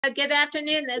Good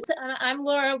afternoon. I'm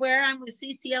Laura Ware. I'm with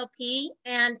CCLP,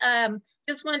 and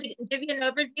just wanted to give you an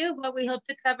overview of what we hope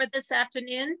to cover this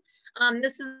afternoon.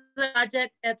 This is a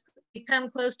project that's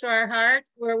become close to our heart,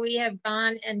 where we have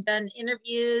gone and done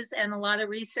interviews and a lot of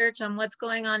research on what's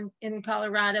going on in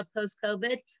Colorado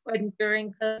post-COVID or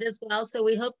during COVID as well. So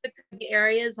we hope to cover the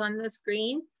areas on the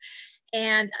screen.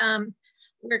 And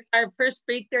our first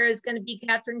speaker is going to be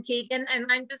Katherine Keegan, and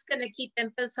I'm just going to keep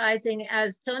emphasizing,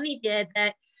 as Tony did,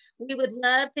 that we would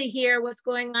love to hear what's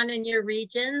going on in your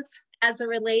regions as it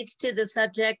relates to the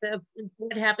subject of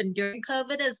what happened during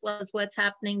COVID, as well as what's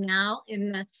happening now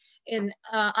in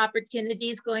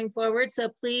opportunities going forward. So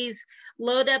please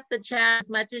load up the chat as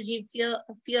much as you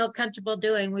feel comfortable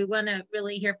doing. We want to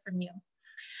really hear from you.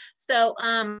 So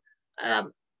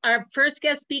our first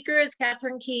guest speaker is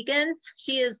Katherine Keegan.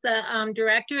 She is the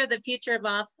director of the Future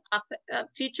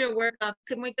Work Office.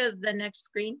 Can we go to the next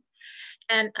screen?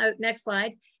 And next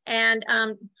slide. And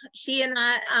she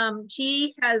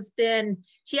has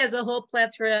a whole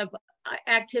plethora of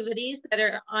activities that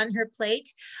are on her plate.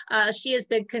 She has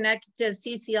been connected to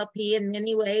CCLP in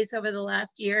many ways over the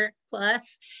last year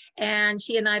plus, and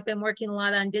she and I have been working a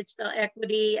lot on digital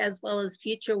equity as well as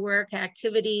future work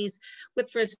activities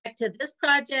with respect to this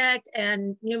project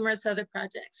and numerous other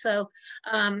projects. So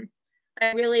I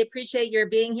really appreciate your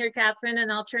being here, Katherine,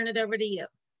 and I'll turn it over to you.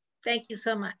 Thank you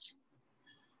so much.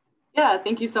 Yeah,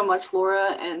 thank you so much,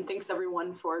 Laura, and thanks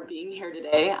everyone for being here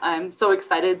today. I'm so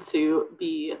excited to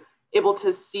be able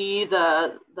to see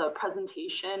the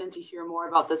presentation and to hear more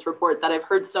about this report that I've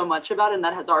heard so much about and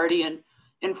that has already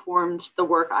informed the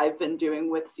work I've been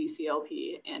doing with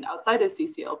CCLP and outside of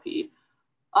CCLP.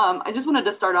 I just wanted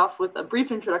to start off with a brief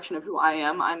introduction of who I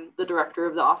am. I'm the director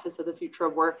of the Office of the Future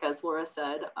of Work, as Laura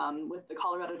said, with the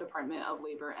Colorado Department of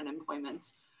Labor and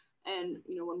Employment. And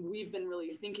when we've been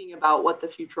really thinking about what the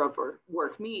future of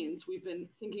work means, we've been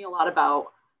thinking a lot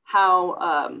about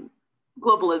how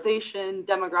globalization,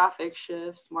 demographic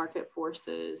shifts, market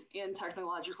forces, and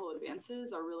technological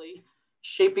advances are really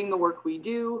shaping the work we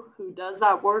do, who does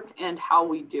that work, and how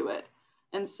we do it.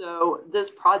 And so this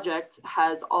project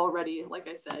has already, like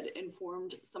I said,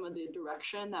 informed some of the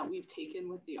direction that we've taken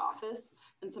with the office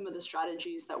and some of the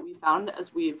strategies that we found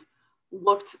as we've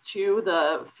looked to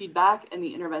the feedback and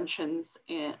the interventions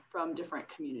from different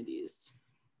communities.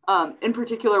 In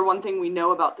particular, one thing we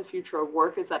know about the future of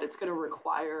work is that it's going to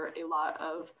require a lot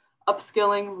of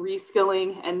upskilling,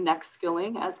 reskilling, and next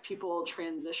skilling as people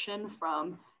transition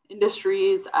from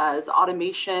industries, as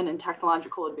automation and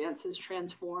technological advances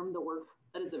transform the work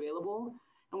that is available.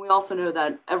 And we also know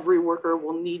that every worker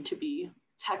will need to be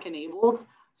tech enabled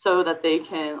so that they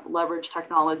can leverage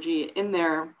technology in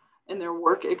their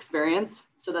work experience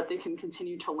so that they can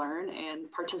continue to learn and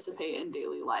participate in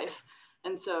daily life.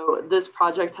 And so this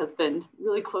project has been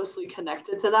really closely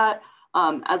connected to that.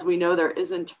 As we know, there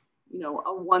isn't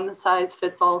a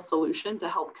one-size-fits-all solution to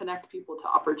help connect people to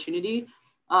opportunity.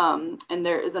 And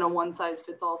there isn't a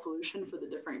one-size-fits-all solution for the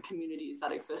different communities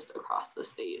that exist across the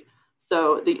state.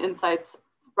 So the insights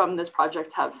from this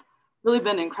project have really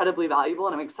been incredibly valuable,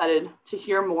 and I'm excited to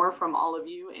hear more from all of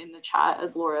you in the chat,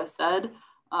 as Laura said.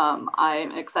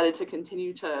 I'm excited to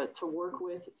continue to work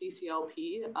with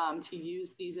CCLP to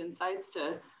use these insights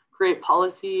to create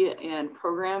policy and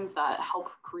programs that help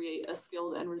create a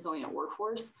skilled and resilient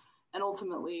workforce, and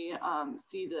ultimately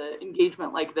see the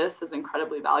engagement like this as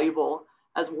incredibly valuable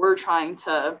as we're trying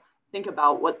to think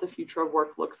about what the future of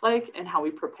work looks like and how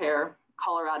we prepare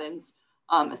Coloradans,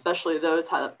 especially those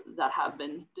that have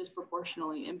been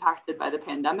disproportionately impacted by the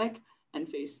pandemic and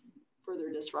face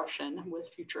further disruption with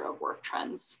future of work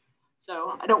trends.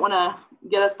 So I don't want to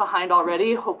get us behind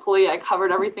already. Hopefully I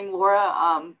covered everything,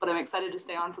 Laura, but I'm excited to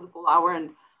stay on for the full hour and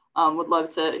would love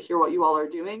to hear what you all are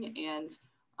doing and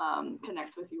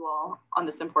connect with you all on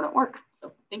this important work.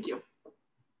 So thank you.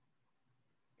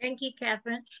 Thank you,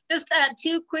 Katherine. Just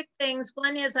two quick things.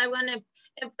 One is I want to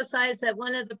emphasize that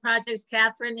one of the projects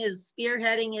Katherine is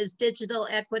spearheading is digital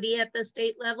equity at the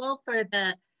state level for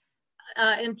the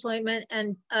employment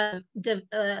and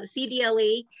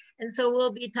CDLE. And so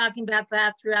we'll be talking about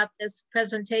that throughout this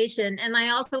presentation. And I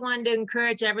also wanted to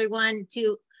encourage everyone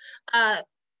to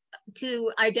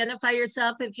identify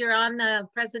yourself if you're on the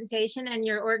presentation and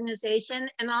your organization.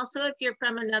 And also if you're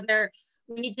from another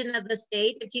region of the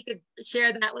state, if you could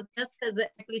share that with us, because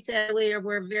like we said earlier,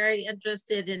 we're very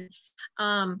interested in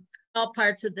all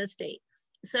parts of the state.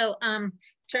 So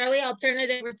Charlie, I'll turn it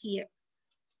over to you.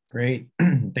 Great.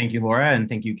 Thank you, Laura, and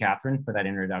thank you, Katherine, for that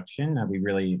introduction. We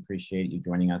really appreciate you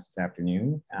joining us this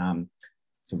afternoon.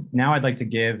 So now I'd like to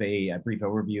give a brief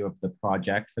overview of the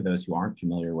project for those who aren't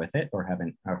familiar with it or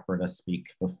haven't heard us speak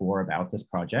before about this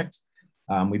project.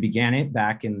 We began it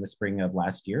back in the spring of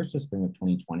last year, so spring of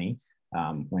 2020,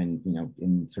 when,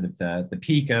 in sort of the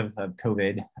peak of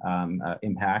COVID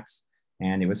impacts.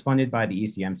 And it was funded by the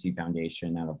ECMC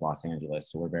Foundation out of Los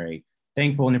Angeles. So we're very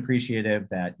thankful and appreciative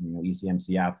that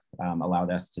ECMCF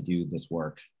allowed us to do this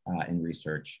work in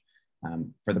research.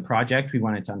 For the project, we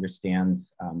wanted to understand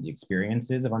the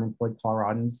experiences of unemployed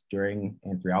Coloradans during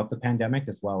and throughout the pandemic,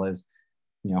 as well as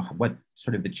what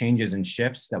sort of the changes and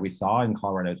shifts that we saw in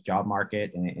Colorado's job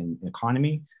market and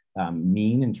economy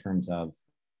mean in terms of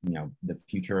the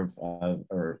future of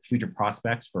or future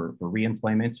prospects for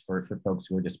reemployment for folks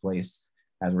who are displaced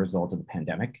as a result of the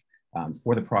pandemic.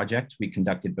 For the project, we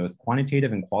conducted both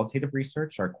quantitative and qualitative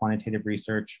research. Our quantitative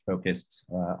research focused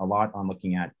a lot on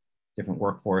looking at different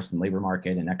workforce and labor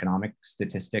market and economic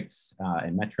statistics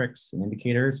and metrics and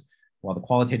indicators, while the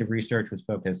qualitative research was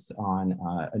focused on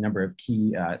a number of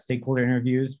key stakeholder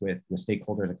interviews with the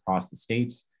stakeholders across the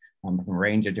state from a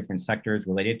range of different sectors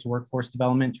related to workforce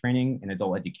development, training, and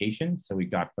adult education. So we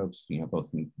got folks, both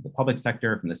from the public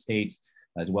sector, from the state,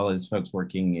 as well as folks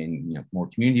working in more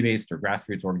community-based or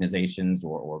grassroots organizations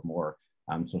or more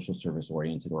social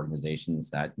service-oriented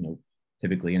organizations that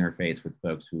typically interface with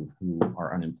folks who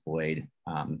are unemployed,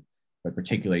 but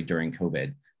particularly during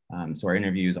COVID. So our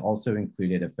interviews also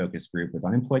included a focus group with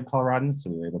unemployed Coloradans, so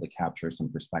we were able to capture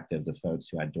some perspectives of folks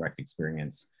who had direct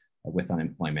experience with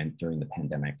unemployment during the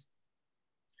pandemic.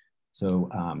 So,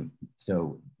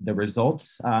 so the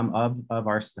results of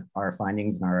our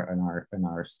findings and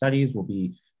our studies will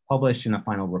be published in a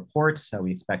final report. So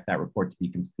we expect that report to be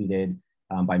completed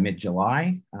by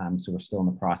mid-July. So we're still in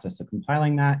the process of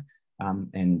compiling that.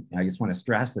 And I just want to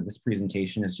stress that this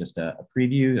presentation is just a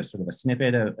preview, a sort of a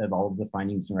snippet of all of the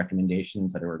findings and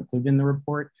recommendations that are included in the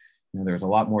report. There's a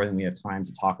lot more than we have time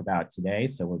to talk about today.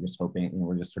 So we're just hoping,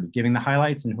 we're just sort of giving the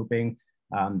highlights and hoping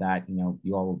that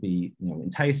you all will be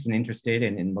enticed and interested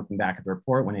in looking back at the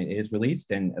report when it is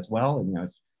released. And as well,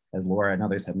 as Laura and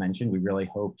others have mentioned, we really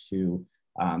hope to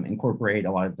incorporate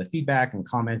a lot of the feedback and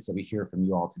comments that we hear from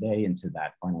you all today into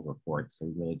that final report. So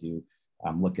we really do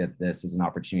look at this as an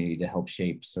opportunity to help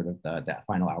shape sort of that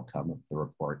final outcome of the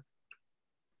report.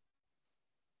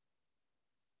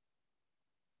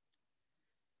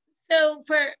 So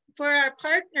for our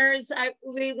partners,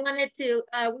 we wanted to,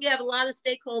 we have a lot of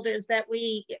stakeholders that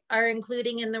we are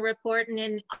including in the report and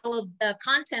in all of the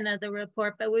content of the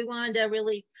report, but we wanted to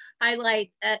really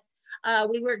highlight that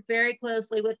we work very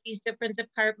closely with these different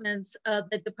departments of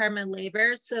the Department of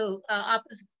Labor. So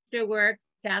Office of Work,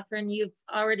 Katherine, you've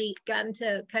already gotten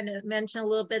to kind of mention a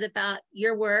little bit about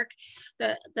your work,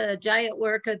 the giant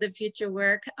work of the future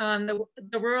work, the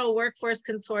Rural Workforce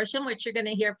Consortium, which you're going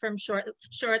to hear from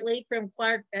shortly from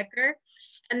Clarke, Becker.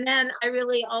 And then I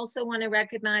really also want to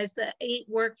recognize the 8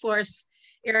 workforce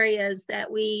areas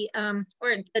that we,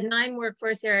 or the 9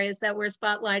 workforce areas that we're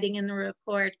spotlighting in the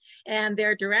report, and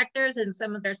their directors and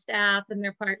some of their staff and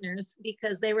their partners,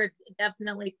 because they were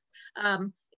definitely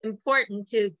important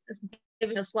to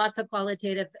giving us lots of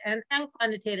qualitative and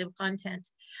quantitative content.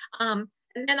 And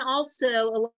then also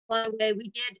along the way, we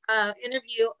did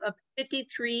interview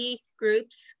 53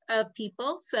 groups of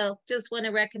people. So just want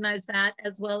to recognize that,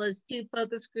 as well as 2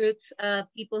 focus groups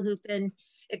of people who've been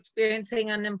experiencing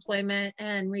unemployment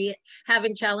and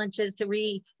having challenges to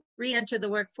re-enter the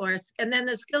workforce. And then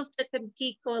the Skills to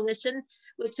Compete Coalition,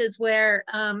 which is where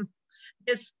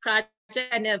this project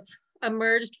kind of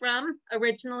emerged from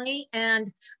originally,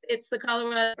 and it's the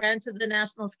Colorado branch of the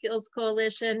National Skills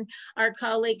Coalition. Our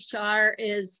colleague Shar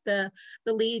is the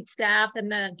lead staff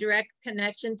and the direct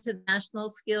connection to the National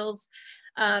Skills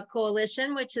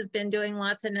Coalition, which has been doing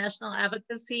lots of national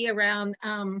advocacy around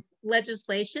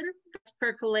legislation that's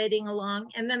percolating along.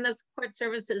 And then the Support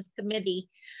Services Committee,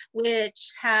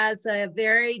 which has a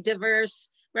very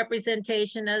diverse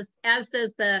representation, as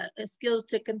does the Skills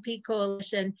to Compete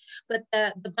Coalition. But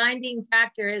the binding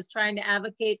factor is trying to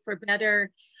advocate for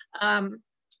better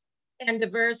and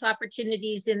diverse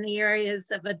opportunities in the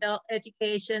areas of adult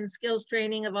education, skills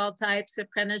training of all types,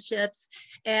 apprenticeships,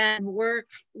 and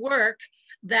work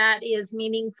that is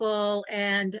meaningful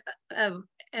and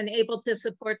able to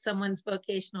support someone's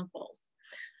vocational goals.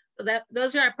 So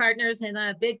those are our partners, and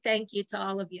a big thank you to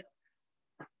all of you.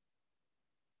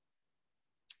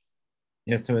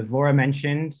 Yeah, so as Laura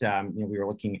mentioned, we were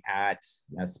looking at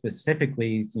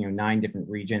specifically 9 different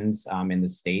regions in the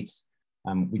states.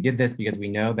 We did this because we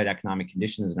know that economic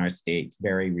conditions in our state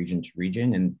vary region to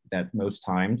region, and that most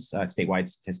times statewide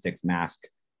statistics mask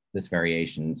this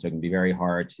variation. So it can be very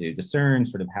hard to discern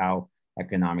sort of how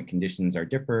economic conditions are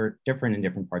different in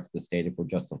different parts of the state if we're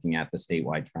just looking at the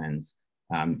statewide trends.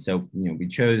 So we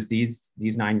chose these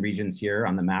 9 regions here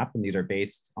on the map, and these are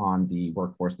based on the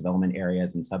workforce development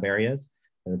areas and sub areas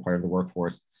that are part of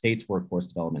the state's workforce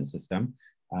development system.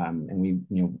 And we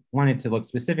wanted to look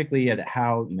specifically at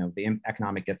how the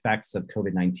economic effects of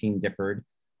COVID-19 differed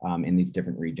in these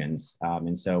different regions.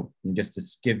 And so just to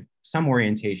give some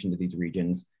orientation to these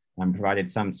regions, provided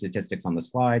some statistics on the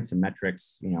slide, some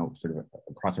metrics, sort of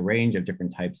across a range of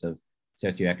different types of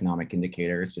socioeconomic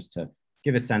indicators, just to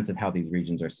give a sense of how these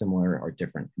regions are similar or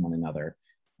different from one another.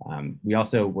 We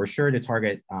also were sure to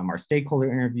target our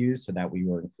stakeholder interviews so that we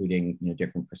were including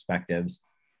different perspectives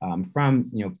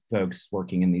from folks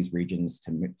working in these regions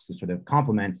to sort of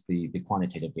complement the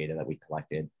quantitative data that we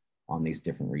collected on these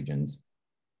different regions.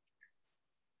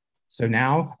 So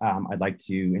now I'd like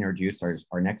to introduce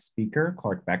our next speaker,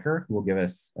 Clarke Becker, who will give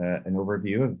us an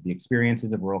overview of the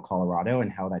experiences of rural Colorado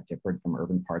and how that differed from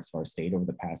urban parts of our state over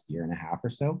the past year and a half or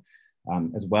so.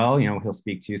 As well, he'll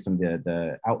speak to some of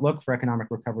the outlook for economic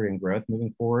recovery and growth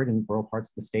moving forward in rural parts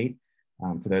of the state.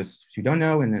 For those who don't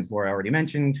know, and as Laura already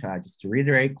mentioned, just to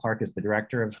reiterate, Clarke is the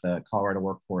director of the Colorado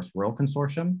Workforce Rural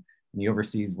Consortium, and he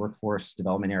oversees workforce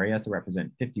development areas that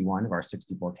represent 51 of our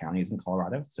 64 counties in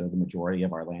Colorado, so the majority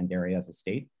of our land area as a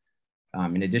state.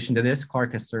 In addition to this,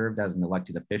 Clarke has served as an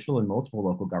elected official in multiple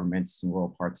local governments in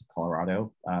rural parts of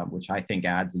Colorado, which I think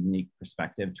adds a unique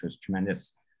perspective to his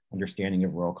tremendous understanding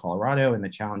of rural Colorado and the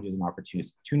challenges and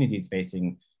opportunities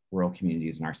facing rural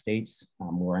communities in our states.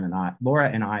 Laura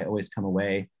and I always come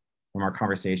away from our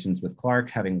conversations with Clarke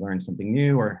having learned something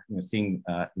new or seeing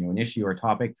an issue or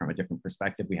topic from a different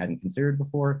perspective we hadn't considered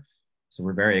before. So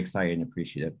we're very excited and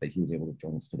appreciative that he was able to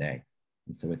join us today.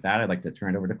 And so with that, I'd like to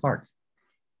turn it over to Clarke.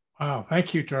 Wow,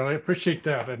 thank you, Charlie. I appreciate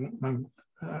that. And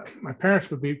my parents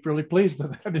would be really pleased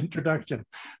with that introduction,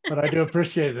 but I do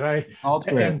appreciate it.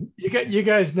 And you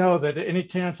guys know that any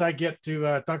chance I get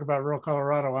to talk about rural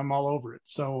Colorado, I'm all over it.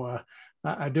 So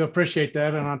I do appreciate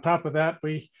that. And on top of that,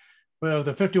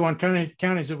 the 51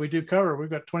 counties that we do cover, we've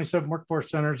got 27 workforce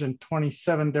centers in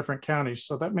 27 different counties.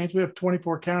 So that means we have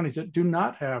 24 counties that do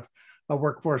not have a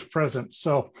workforce presence.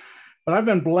 So, but I've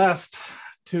been blessed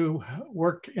to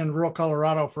work in rural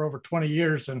Colorado for over 20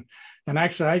 years. And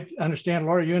actually, I understand,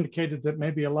 Laura, you indicated that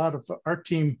maybe a lot of our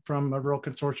team from the Rural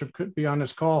Consortium could be on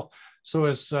this call. So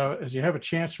as you have a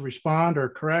chance to respond or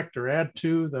correct or add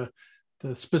to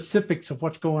the specifics of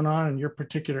what's going on in your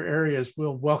particular areas,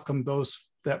 we'll welcome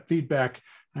that feedback.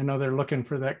 I know they're looking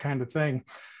for that kind of thing.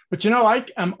 But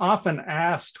I'm often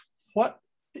asked,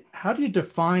 how do you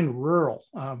define rural?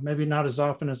 Maybe not as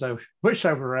often as I wish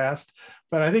I were asked,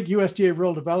 but I think USDA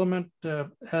Rural Development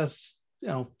has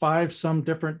 5 some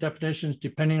different definitions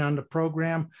depending on the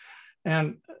program.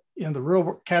 And the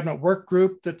Rural Cabinet Work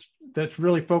Group that's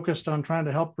really focused on trying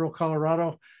to help rural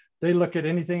Colorado, they look at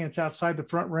anything that's outside the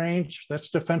Front Range. That's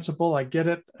defensible. I get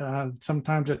it.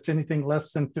 Sometimes it's anything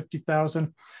less than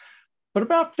 50,000. But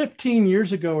about 15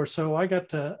 years ago or so, I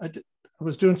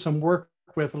was doing some work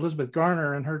with Elizabeth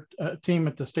Garner and her team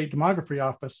at the State Demography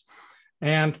Office,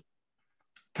 and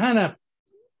kind of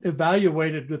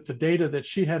evaluated with the data that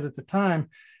she had at the time.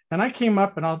 And I came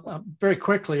up, and I'll very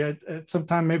quickly, at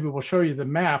sometime maybe we'll show you the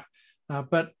map,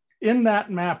 but in that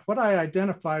map, what I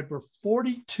identified were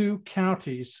 42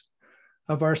 counties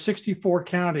of our 64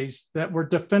 counties that were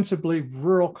defensively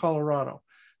rural Colorado.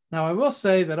 Now, I will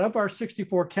say that of our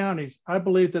 64 counties, I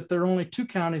believe that there are only 2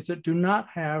 counties that do not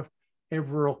have a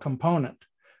rural component,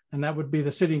 and that would be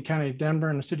the city and county of Denver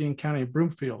and the city and county of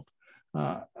Broomfield.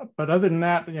 But other than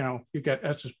that, you got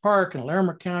Estes Park and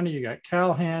Larimer County, you got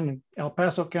Calhoun and El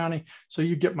Paso County, so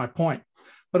you get my point.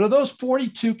 But of those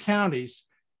 42 counties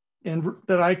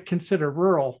that I consider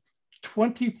rural,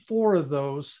 24 of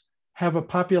those have a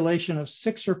population of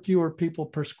 6 or fewer people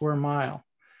per square mile.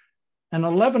 And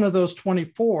 11 of those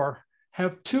 24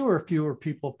 have 2 or fewer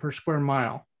people per square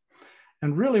mile.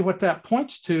 And really what that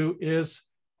points to is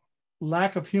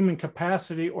lack of human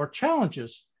capacity or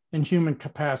challenges in human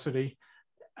capacity.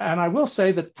 And I will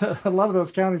say that a lot of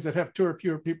those counties that have 2 or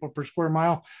fewer people per square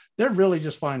mile, they're really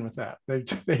just fine with that.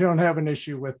 They don't have an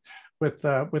issue with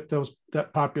that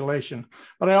population.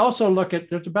 But I also look at,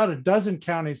 there's about a dozen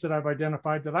counties that I've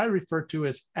identified that I refer to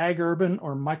as ag-urban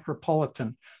or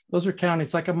micropolitan. Those are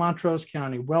counties like a Montrose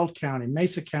County, Weld County,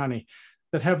 Mesa County,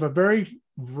 that have a very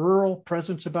rural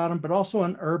presence about them, but also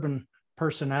an urban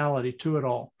personality to it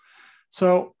all.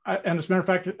 So, and as a matter of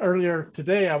fact, earlier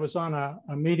today, I was on a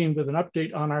meeting with an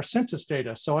update on our census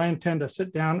data. So I intend to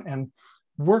sit down and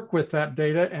work with that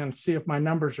data and see if my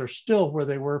numbers are still where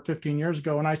they were 15 years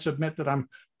ago. And I submit that I'm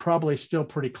probably still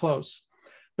pretty close.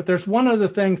 But there's one other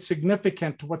thing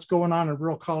significant to what's going on in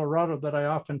rural Colorado that I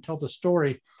often tell the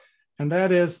story, and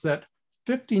that is that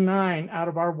 59 out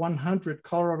of our 100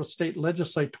 Colorado state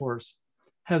legislators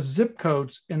has zip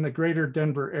codes in the greater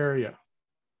Denver area.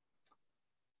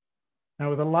 Now,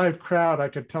 with a live crowd, I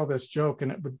could tell this joke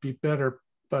and it would be better,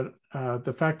 but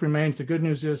the fact remains, the good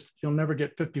news is you'll never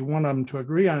get 51 of them to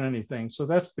agree on anything. So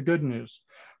that's the good news.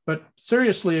 But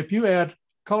seriously, if you add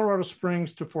Colorado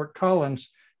Springs to Fort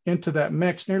Collins into that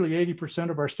mix, nearly 80%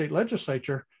 of our state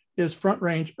legislature is Front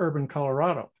Range urban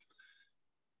Colorado.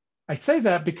 I say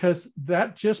that because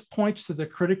that just points to the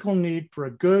critical need for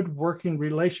a good working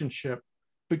relationship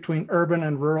between urban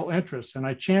and rural interests. And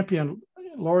I champion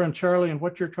Laura and Charlie and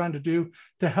what you're trying to do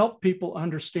to help people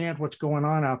understand what's going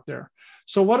on out there.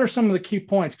 So what are some of the key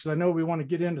points? Because I know we want to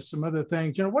get into some other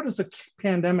things. You know, what has the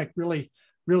pandemic really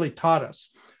taught us?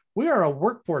 We are a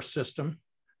workforce system,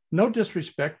 no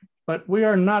disrespect, but we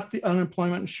are not the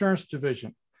unemployment insurance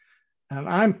division. And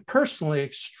I'm personally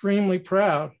extremely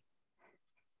proud,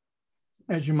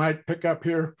 as you might pick up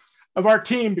here, of our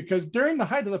team, because during the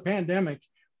height of the pandemic,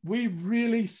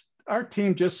 our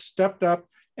team just stepped up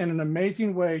in an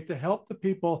amazing way to help the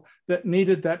people that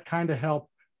needed that kind of help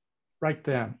right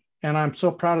then. And I'm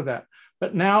so proud of that.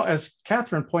 But now, as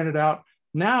Katherine pointed out,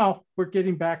 now we're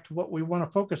getting back to what we want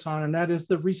to focus on, and that is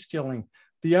the reskilling,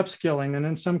 the upskilling, and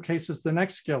in some cases, the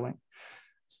next skilling.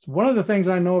 One of the things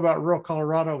I know about rural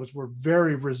Colorado is we're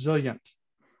very resilient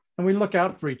and we look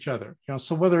out for each other. You know,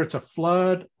 so whether it's a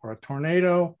flood or a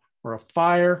tornado or a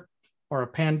fire or a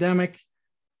pandemic,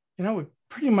 you know, we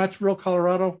pretty much rural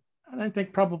Colorado, and I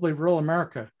think probably rural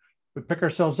America, we pick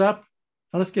ourselves up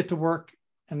and let's get to work.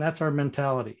 And that's our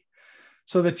mentality.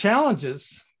 So the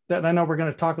challenges that I know we're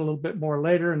going to talk a little bit more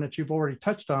later and that you've already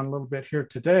touched on a little bit here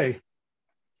today,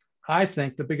 I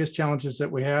think the biggest challenges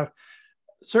that we have,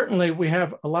 certainly we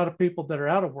have a lot of people that are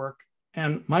out of work.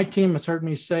 And my team has heard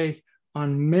me say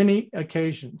on many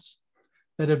occasions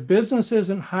that if business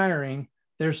isn't hiring,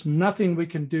 there's nothing we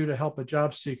can do to help a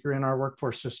job seeker in our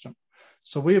workforce system.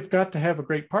 So we have got to have a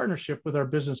great partnership with our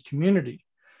business community.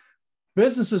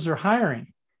 Businesses are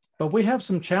hiring, but we have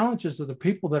some challenges of the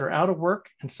people that are out of work.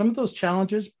 And some of those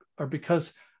challenges are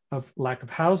because of lack of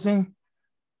housing,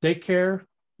 daycare.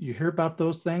 You hear about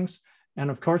those things. And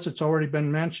of course, it's already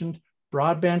been mentioned,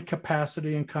 broadband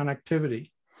capacity and connectivity.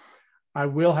 I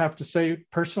will have to say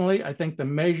personally, I think the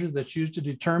measure that's used to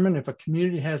determine if a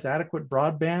community has adequate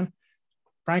broadband,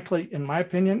 frankly, in my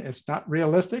opinion, it's not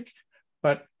realistic,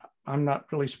 but I'm not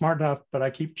really smart enough, but I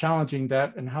keep challenging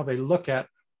that and how they look at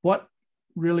what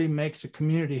really makes a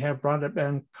community have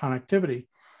broadband connectivity.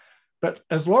 But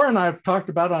as Laura and I have talked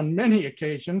about on many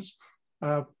occasions,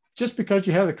 just because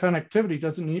you have the connectivity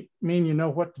doesn't mean you know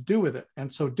what to do with it.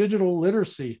 And so digital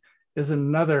literacy is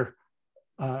another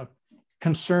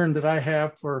concern that I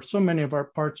have for so many of our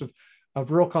parts of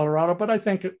rural Colorado, but I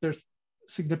think there's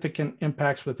significant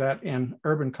impacts with that in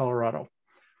urban Colorado.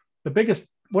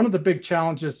 One of the big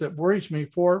challenges that worries me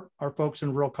for our folks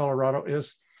in rural Colorado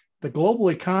is the global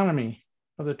economy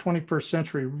of the 21st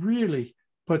century really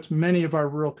puts many of our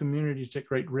rural communities at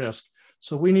great risk.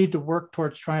 So we need to work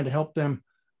towards trying to help them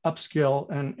upskill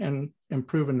and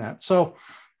improve in that. So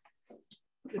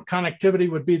connectivity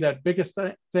would be that biggest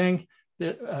thing.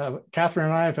 Katherine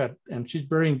and I have had, and she's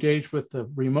very engaged with the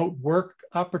remote work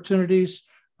opportunities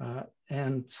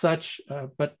and such.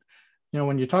 But you know,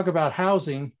 when you talk about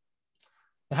housing,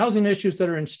 the housing issues that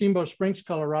are in Steamboat Springs,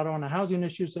 Colorado, and the housing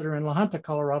issues that are in La Junta,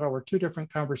 Colorado, are two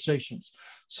different conversations.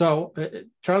 So,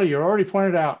 Charlie, you already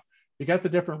pointed out, you got the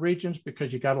different regions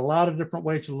because you got a lot of different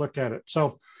ways to look at it.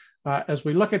 So, as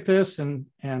we look at this and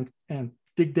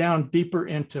dig down deeper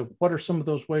into what are some of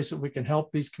those ways that we can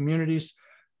help these communities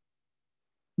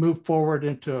move forward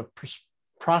into a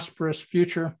prosperous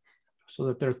future so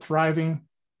that they're thriving,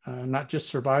 not just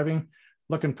surviving,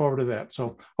 looking forward to that.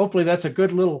 So hopefully that's a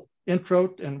good little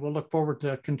intro, and we'll look forward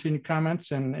to continued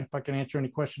comments and if I can answer any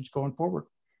questions going forward.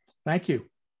 Thank you.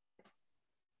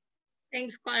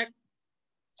 Thanks, Clarke.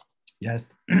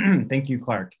 Yes, thank you,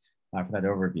 Clarke, for that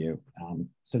overview.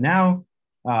 So now,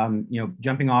 you know,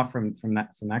 jumping off from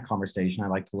that conversation, I'd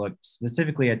like to look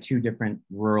specifically at two different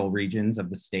rural regions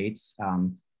of the states.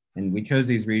 And we chose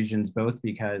these regions both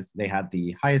because they had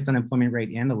the highest unemployment rate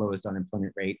and the lowest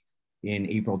unemployment rate in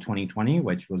April 2020,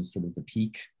 which was sort of the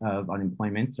peak of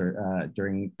unemployment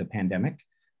during the pandemic.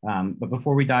 But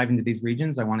before we dive into these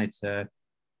regions, I wanted to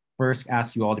first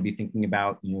ask you all to be thinking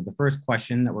about, you know, the first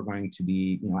question that we're going to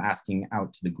be, you know, asking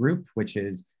out to the group, which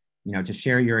is, you know, to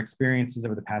share your experiences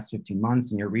over the past 15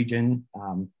 months in your region,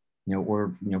 you know,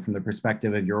 or, you know, from the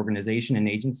perspective of your organization and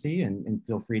agency, and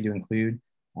feel free to include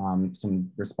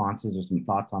some responses or some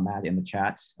thoughts on that in the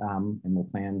chat, and we'll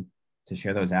plan to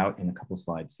share those out in a couple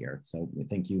slides here. So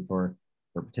thank you for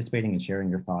participating and sharing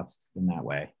your thoughts in that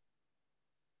way.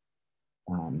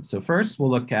 So first,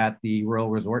 we'll look at the rural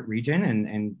resort region,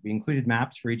 and we included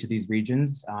maps for each of these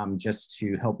regions just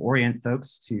to help orient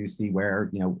folks to see where,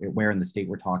 where in the state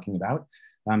we're talking about.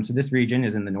 So this region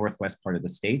is in the northwest part of the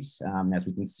state. As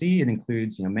we can see, it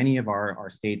includes, many of our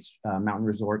state's mountain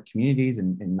resort communities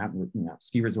and mountain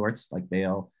ski resorts like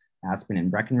Vail, Aspen,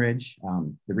 and Breckenridge.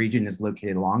 The region is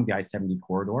located along the I-70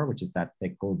 corridor, which is that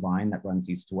thick gold line that runs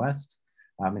east to west.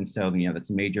 And so, that's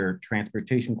a major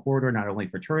transportation corridor, not only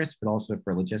for tourists, but also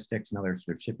for logistics and other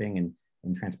sort of shipping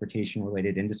and transportation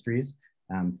related industries.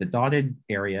 The dotted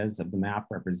areas of the map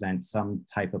represent some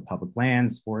type of public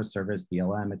lands, Forest Service,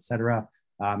 BLM, et cetera.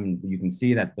 You can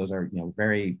see that those are,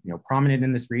 very, prominent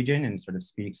in this region and sort of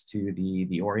speaks to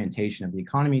the orientation of the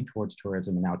economy towards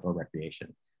tourism and outdoor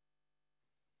recreation.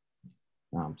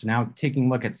 So now taking a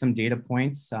look at some data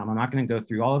points, I'm not going to go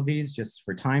through all of these just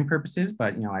for time purposes,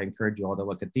 but I encourage you all to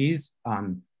look at these.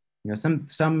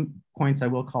 Some points I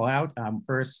will call out.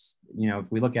 First,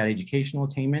 if we look at educational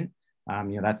attainment,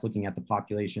 that's looking at the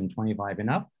population 25 and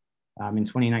up. In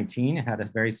 2019, it had a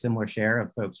very similar share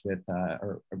of folks with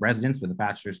or residents with a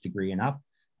bachelor's degree and up.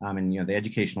 And the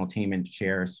educational attainment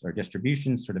shares or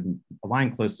distributions sort of align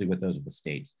closely with those of the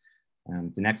state.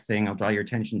 The next thing I'll draw your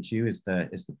attention to is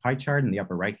the pie chart in the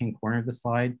upper right-hand corner of the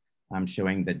slide,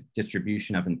 showing the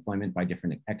distribution of employment by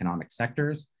different economic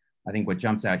sectors. I think what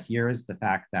jumps out here is the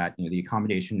fact that the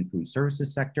accommodation and food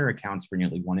services sector accounts for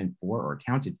nearly 1 in 4, or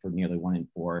accounted for nearly 1 in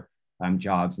 4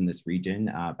 jobs in this region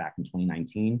back in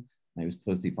 2019. And it was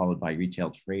closely followed by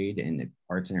retail, trade, and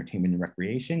arts, entertainment, and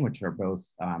recreation, which are both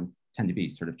tend to be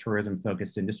sort of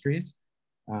tourism-focused industries.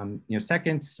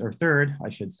 Second or third, I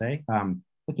should say.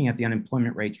 Looking at the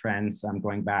unemployment rate trends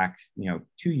going back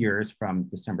 2 years from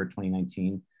December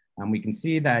 2019, we can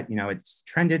see that it's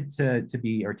tended to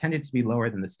be lower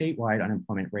than the statewide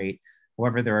unemployment rate.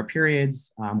 However, there are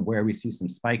periods where we see some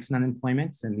spikes in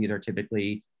unemployment, and these are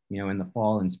typically in the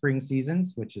fall and spring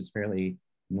seasons, which is fairly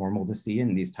normal to see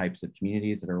in these types of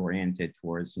communities that are oriented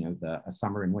towards a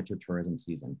summer and winter tourism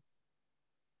season.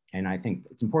 And I think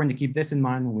it's important to keep this in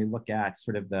mind when we look at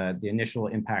sort of the initial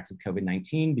impacts of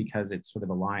COVID-19, because it sort of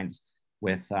aligns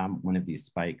with one of these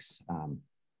spikes,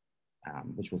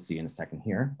 which we'll see in a second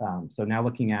here. So now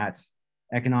looking at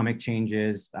economic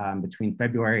changes between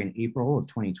February and April of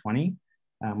 2020,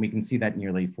 we can see that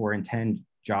nearly 4 in 10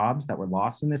 jobs that were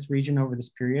lost in this region over this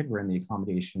period were in the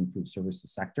accommodation food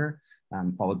services sector,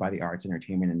 followed by the arts,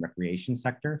 entertainment, and recreation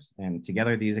sectors. And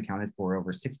together, these accounted for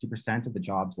over 60% of the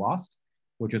jobs lost,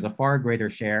 which was a far greater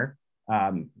share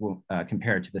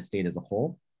compared to the state as a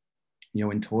whole.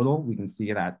 In total, we can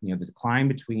see that the decline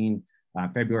between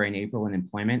February and April in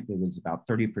employment, it was about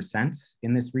 30%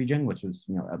 in this region, which was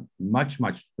much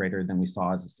greater than we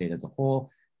saw as a state as a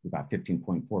whole. It was about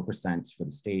 15.4% for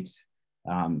the state.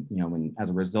 And as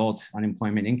a result,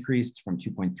 unemployment increased from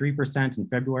 2.3% in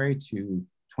February to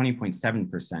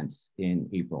 20.7% in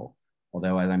April.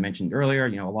 Although, as I mentioned earlier,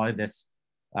 a lot of this,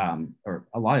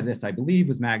 I believe,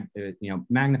 was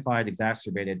magnified,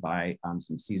 exacerbated by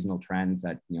some seasonal trends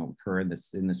that occur in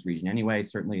this region anyway.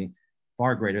 Certainly,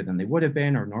 far greater than they would have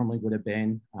been or normally would have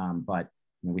been. But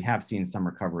we have seen some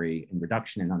recovery and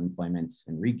reduction in unemployment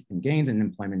and gains in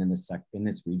employment in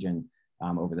this region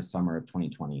over the summer of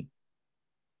 2020.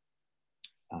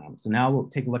 So now we'll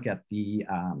take a look at the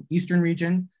eastern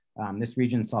region. This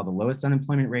region saw the lowest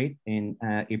unemployment rate in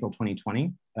April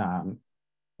 2020.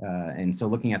 And so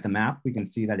looking at the map, we can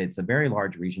see that it's a very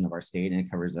large region of our state, and it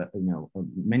covers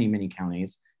many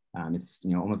counties. It's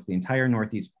almost the entire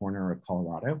northeast corner of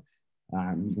Colorado.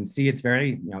 You can see it's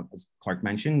very, as Clarke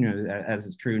mentioned, as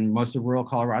is true in most of rural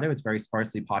Colorado, it's very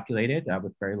sparsely populated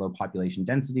with very low population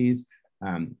densities.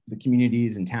 The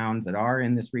communities and towns that are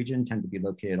in this region tend to be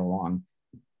located along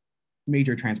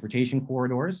major transportation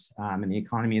corridors, and the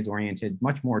economy is oriented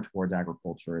much more towards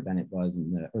agriculture than it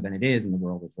is in the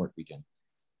rural resort region.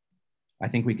 I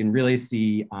think we can really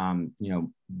see,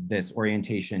 this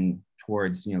orientation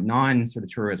towards, non-sort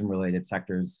of tourism related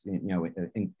sectors,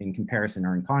 in comparison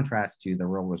or in contrast to the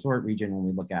rural resort region when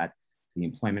we look at the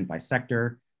employment by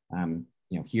sector.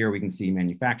 Here we can see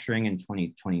manufacturing in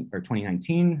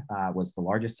 2019 was the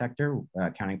largest sector,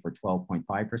 accounting for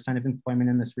 12.5% of employment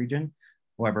in this region.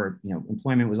 However,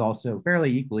 employment was also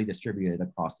fairly equally distributed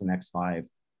across the next 5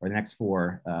 or the next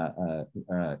 4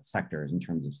 sectors in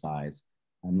terms of size.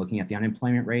 Looking at the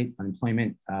unemployment rate,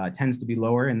 unemployment tends to be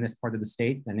lower in this part of the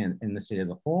state than in the state as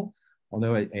a whole.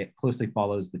 although it closely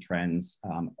follows the trends,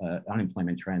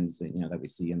 unemployment trends, that we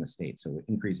see in the state. So it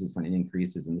increases when it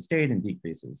increases in the state and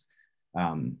decreases.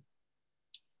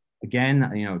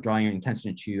 Again, drawing your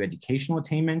attention to educational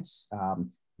attainment,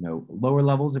 lower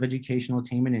levels of educational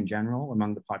attainment in general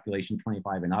among the population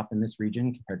 25 and up in this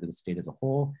region compared to the state as a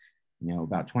whole.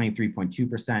 About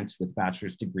 23.2% with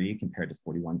bachelor's degree compared to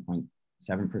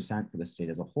 41.7% for the state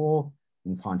as a whole.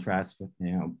 In contrast,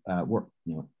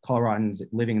 Coloradans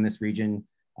living in this region,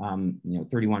 31%,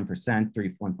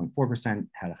 31.4%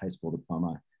 had a high school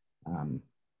diploma,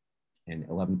 and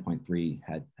 11.3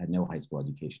 had no high school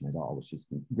education at all, which is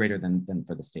greater than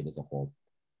for the state as a whole.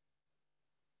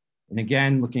 And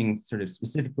again, looking sort of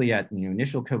specifically at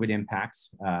initial COVID impacts,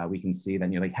 we can see that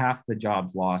nearly half the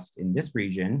jobs lost in this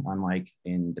region, unlike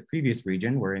in the previous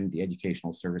region, were in the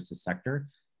educational services sector.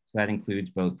 So that includes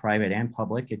both private and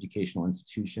public educational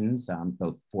institutions,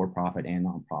 both for-profit and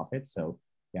nonprofit. So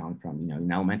down from an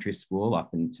elementary school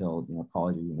up until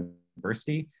college or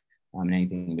university, and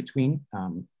anything in between.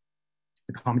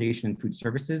 Accommodation and food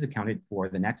services accounted for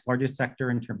the next largest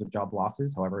sector in terms of job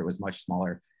losses. However, it was much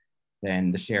smaller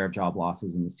than the share of job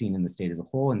losses seen in the state as a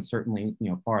whole, and certainly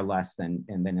far less than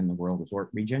in the rural resort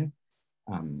region.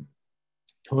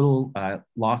 Total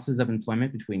losses of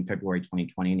employment between February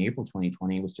 2020 and April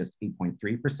 2020 was just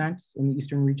 8.3% in the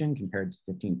eastern region compared to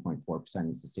 15.4% in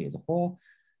the state as a whole.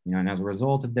 And as a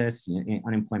result of this,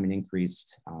 unemployment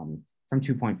increased from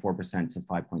 2.4% to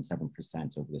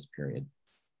 5.7% over this period.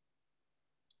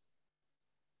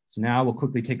 So now we'll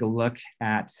quickly take a look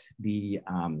at the,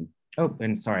 oh,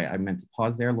 and sorry, I meant to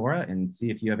pause there, Laura, and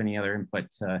see if you have any other input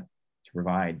to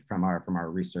provide from our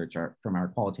research, from our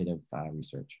qualitative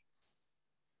research.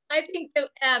 I think that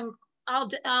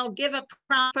I'll give a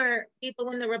prompt for people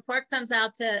when the report comes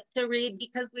out to read,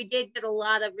 because we did get a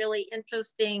lot of really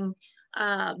interesting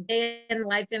day in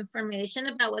life information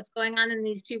about what's going on in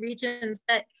these two regions.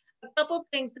 But a couple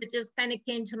things that just kind of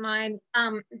came to mind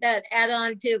that add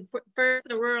on to first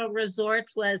the rural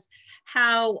resorts was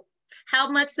how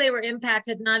much they were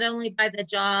impacted not only by the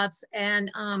jobs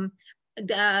and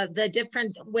the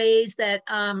different ways that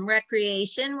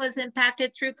recreation was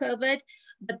impacted through COVID,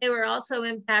 but they were also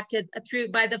impacted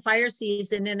by the fire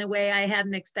season in a way I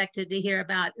hadn't expected to hear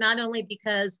about, not only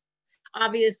because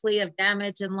obviously of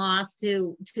damage and loss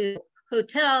to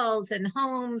hotels and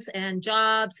homes and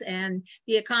jobs and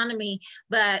the economy,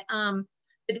 but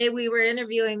the day we were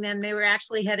interviewing them, they were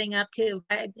actually heading up to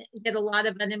get a lot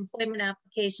of unemployment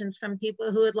applications from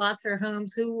people who had lost their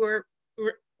homes, who were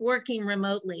working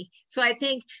remotely. So I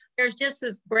think there's just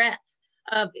this breadth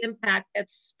of impact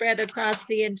that's spread across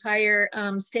the entire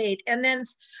state. And then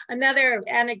another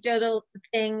anecdotal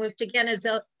thing, which again is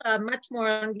much more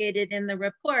elongated in the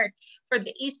report for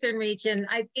the Eastern region,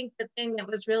 I think the thing that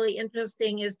was really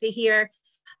interesting is to hear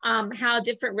how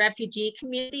different refugee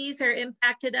communities are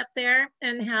impacted up there,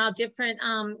 and how different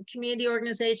community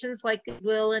organizations like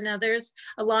Goodwill and others,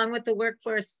 along with the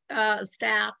workforce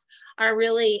staff, are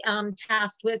really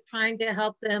tasked with trying to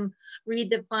help them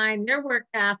redefine their work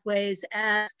pathways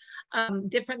as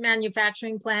different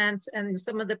manufacturing plants and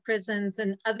some of the prisons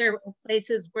and other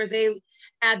places where they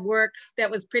had work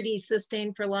that was pretty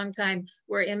sustained for a long time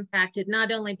were impacted,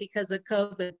 not only because of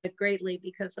COVID, but greatly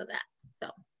because of that. So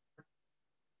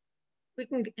we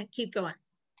can keep going.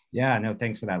 Yeah, no,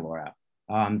 thanks for that, Laura.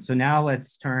 So now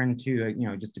let's turn to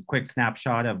just a quick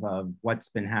snapshot of what's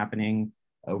been happening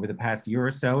over the past year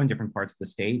or so in different parts of the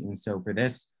state. And so for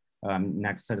this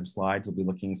next set of slides, we'll be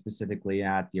looking specifically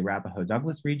at the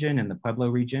Arapahoe-Douglas region and the Pueblo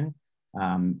region.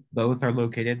 Both are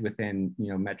located within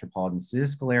metropolitan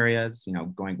statistical areas.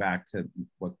 Going back to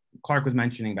what Clarke was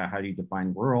mentioning about how do you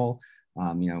define rural.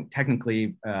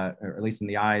 Technically, or at least in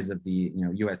the eyes of the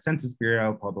U.S. Census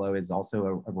Bureau, Pueblo is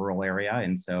also a rural area,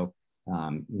 and so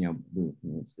we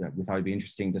thought it'd be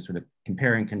interesting to sort of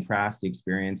compare and contrast the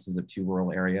experiences of two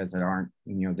rural areas that aren't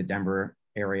the Denver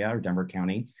area or Denver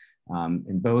County,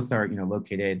 and both are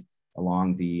located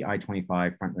along the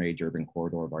I-25 Front Range urban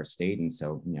corridor of our state, and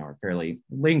so are fairly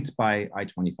linked by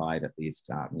I-25 at least,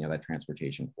 that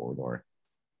transportation corridor.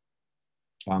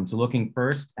 So looking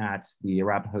first at the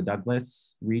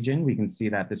Arapahoe-Douglas region, we can see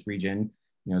that this region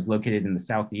is located in the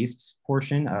southeast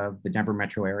portion of the Denver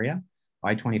metro area.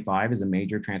 I-25 is a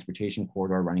major transportation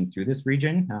corridor running through this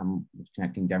region,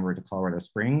 connecting Denver to Colorado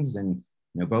Springs. And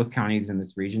both counties in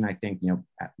this region, I think,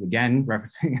 again,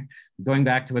 referencing, going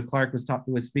back to what Clarke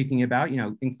was speaking about,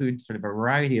 include sort of a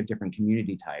variety of different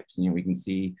community types. We can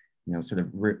see, sort of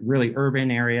really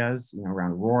urban areas,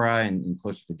 around Aurora and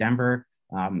closer to Denver.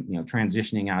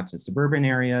 Transitioning out to suburban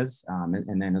areas,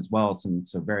 and then as well some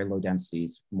very low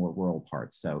densities, more rural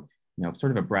parts. So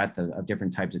sort of a breadth of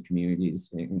different types of communities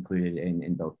included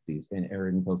in both of these,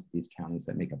 in both of these counties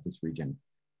that make up this region.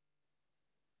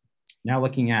 Now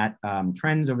looking at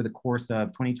trends over the course of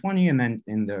 2020 and then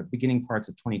in the beginning parts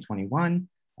of 2021,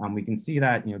 we can see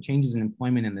that changes in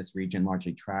employment in this region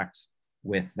largely tracked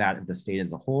with that of the state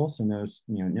as a whole. So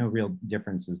no real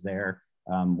differences there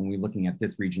when we're looking at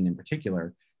this region in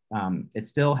particular. It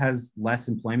still has less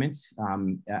employment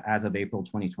as of April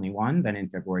 2021 than in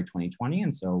February 2020,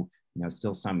 and so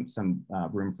still some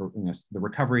room for the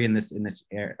recovery in this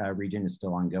region is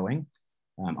still ongoing.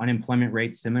 Unemployment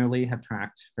rates similarly have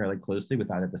tracked fairly closely with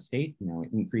that of the state,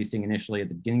 increasing initially at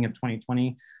the beginning of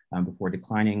 2020 before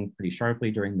declining pretty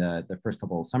sharply during the first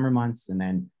couple of summer months, and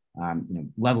then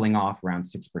leveling off around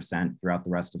 6% throughout the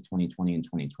rest of 2020 and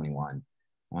 2021.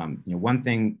 One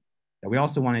thing that we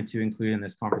also wanted to include in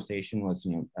this conversation was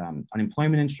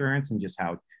unemployment insurance and just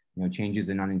how changes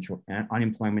in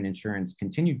unemployment insurance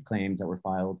continued claims that were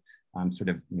filed sort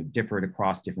of differed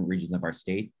across different regions of our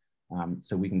state.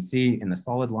 So we can see in the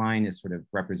solid line is sort of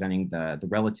representing the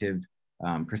relative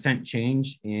percent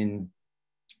change in,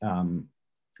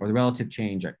 or the relative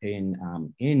change in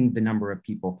the number of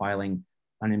people filing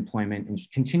unemployment and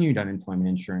continued unemployment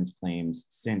insurance claims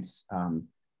since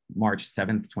March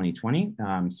 7th, 2020.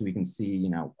 So we can see,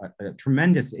 a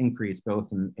tremendous increase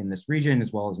both in this region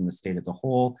as well as in the state as a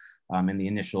whole in the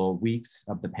initial weeks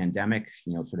of the pandemic,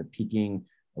 sort of peaking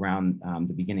around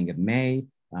the beginning of May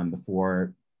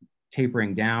before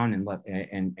tapering down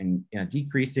and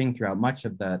decreasing throughout much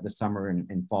of the summer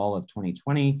and fall of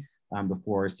 2020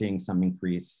 before seeing some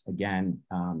increase again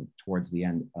towards the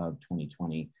end of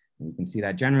 2020. And you can see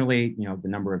that generally, the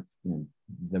number of,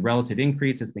 the relative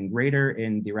increase has been greater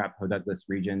in the Arapahoe-Douglas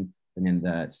region than in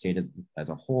the state as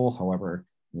a whole. However,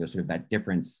 sort of that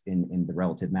difference in the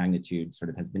relative magnitude sort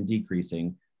of has been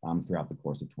decreasing throughout the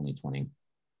course of 2020.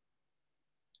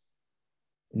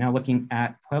 Now looking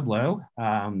at Pueblo,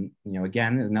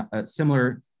 again, a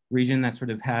similar region that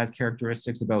sort of has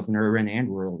characteristics of both an urban and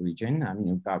rural region.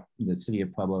 You've got the city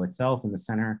of Pueblo itself in the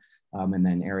center, and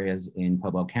then areas in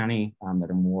Pueblo County that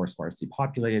are more sparsely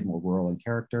populated, more rural in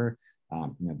character.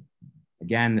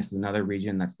 Again, this is another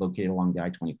region that's located along the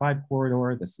I-25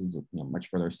 corridor. This is much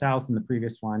further south than the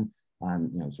previous one,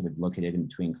 sort of located in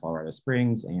between Colorado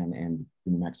Springs and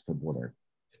the New Mexico border.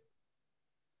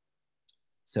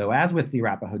 So as with the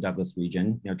Arapahoe-Douglas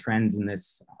region, trends in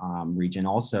this region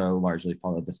also largely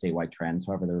followed the statewide trends.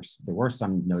 However, there were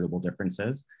some notable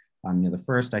differences. The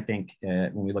first, I think,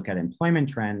 when we look at employment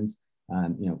trends,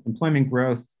 employment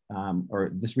growth,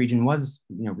 or this region was,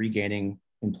 regaining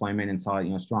employment and saw,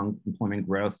 strong employment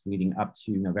growth leading up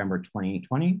to November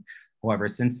 2020. However,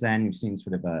 since then, we've seen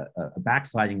sort of a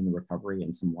backsliding in the recovery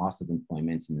and some loss of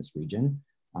employment in this region.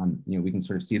 We can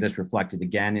sort of see this reflected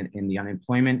again in the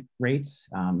unemployment rates.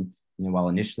 While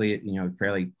initially,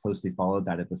 fairly closely followed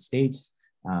that of the states,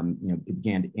 it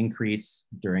began to increase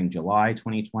during July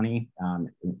 2020.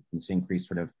 This increase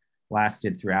sort of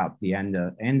lasted throughout the end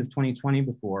of 2020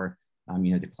 before,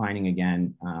 declining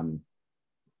again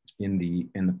in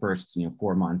the first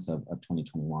 4 months of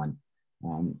 2021.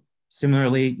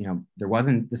 Similarly, there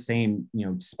wasn't the same,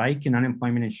 spike in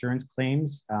unemployment insurance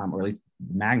claims, or at least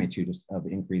the magnitude of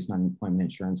the increase in unemployment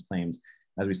insurance claims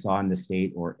as we saw in the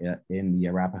state or in the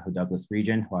Arapahoe-Douglas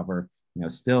region. However,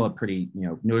 still a pretty,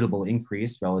 notable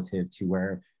increase relative to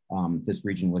where this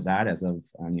region was at as of,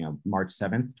 March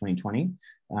 7th, 2020.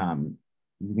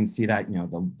 You can see that,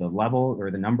 the level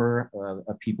or the number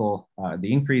of people,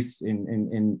 the increase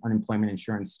in unemployment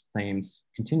insurance claims,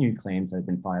 continued claims that have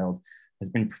been filed, has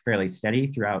been fairly steady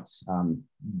throughout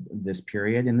this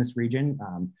period in this region.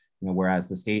 Whereas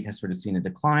the state has sort of seen a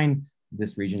decline,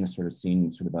 this region has sort of seen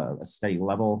sort of a steady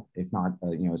level, if not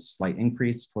a slight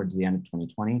increase towards the end of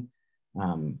 2020.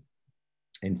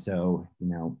 And so,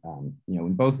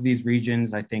 in both of these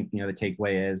regions, I think, the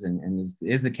takeaway is, and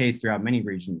is the case throughout many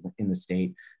regions in the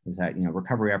state, is that,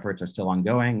 recovery efforts are still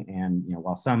ongoing. And,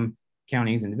 while some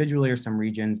counties individually or some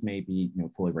regions may be,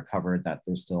 fully recovered, that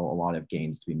there's still a lot of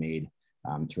gains to be made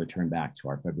to return back to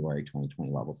our February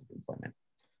 2020 levels of employment.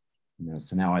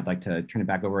 So now I'd like to turn it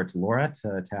back over to Laura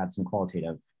to add some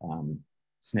qualitative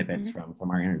snippets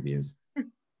from our interviews.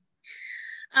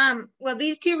 Well,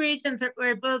 these two regions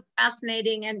were both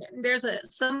fascinating, and there's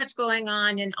so much going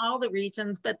on in all the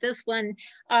regions, but this one,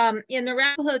 in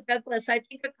Arapahoe-Douglas, I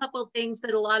think a couple of things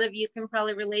that a lot of you can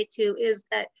probably relate to is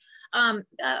that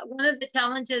one of the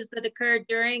challenges that occurred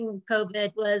during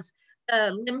COVID was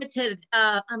limited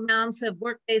amounts of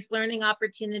work-based learning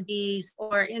opportunities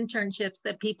or internships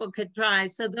that people could try.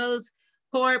 So those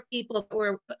poor people who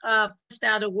were forced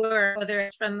out of work, whether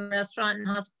it's from the restaurant and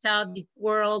hospitality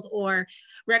world or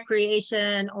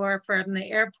recreation or from the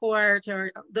airport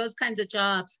or those kinds of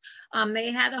jobs.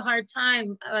 They had a hard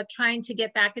time trying to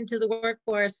get back into the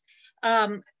workforce.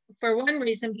 For one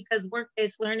reason, because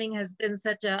work-based learning has been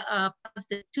such a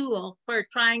positive tool for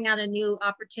trying out a new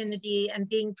opportunity and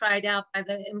being tried out by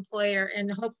the employer and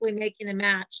hopefully making a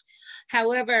match.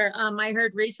 However, I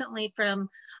heard recently from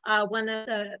one of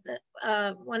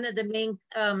the main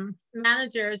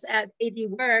managers at AD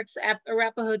Works at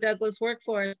Arapahoe Douglas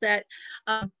Workforce that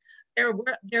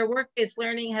their work-based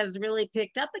learning has really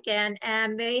picked up again,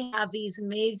 and they have these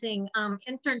amazing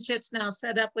internships now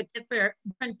set up with different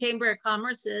Chamber of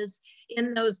Commerces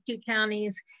in those two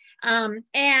counties.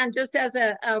 And just as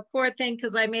a core thing,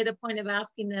 because I made a point of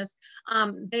asking this,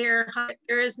 there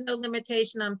is no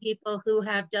limitation on people who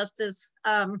have justice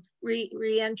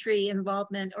re-entry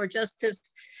involvement or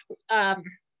justice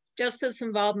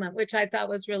involvement, which I thought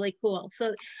was really cool.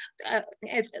 So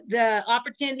the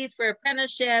opportunities for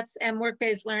apprenticeships and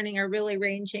work-based learning are really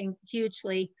ranging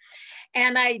hugely.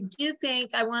 And I do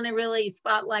think I want to really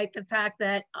spotlight the fact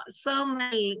that so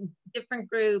many different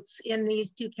groups in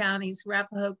these two counties,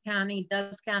 Arapahoe County,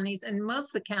 Douglas counties, and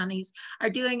most of the counties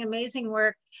are doing amazing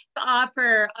work to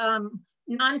offer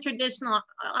non-traditional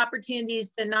opportunities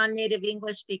to non-native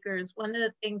English speakers. One of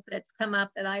the things that's come up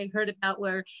that I heard about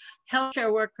were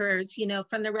healthcare workers, you know,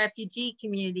 from the refugee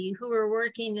community who are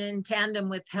working in tandem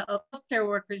with healthcare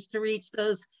workers to reach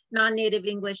those non-native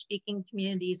English speaking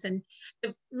communities. And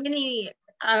many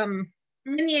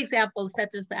examples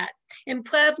such as that. In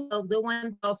Pueblo, the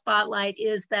one I'll spotlight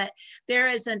is that there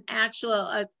is an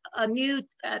actual, a new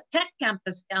tech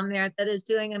campus down there that is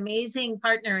doing amazing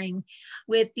partnering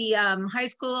with the high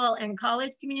school and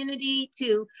college community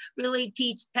to really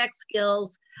teach tech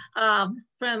skills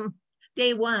from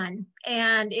day one.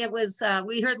 And it was,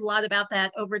 we heard a lot about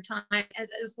that over time,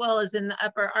 as well as in the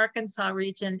upper Arkansas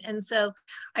region. And so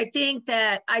I think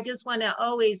that I just want to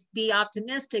always be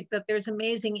optimistic that there's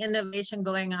amazing innovation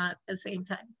going on at the same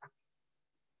time.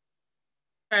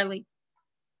 Charlie.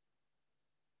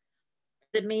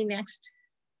 Is it me next?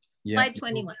 Yeah. Slide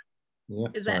 21.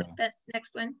 Yep, Is sorry. that's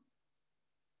next one?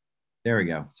 There we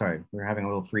go. Sorry, we're having a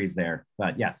little freeze there,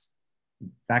 but yes.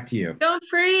 Back to you. Don't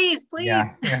freeze, please.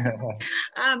 Yeah.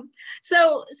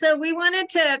 So we wanted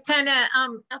to kind of,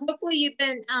 hopefully you've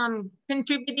been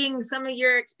contributing some of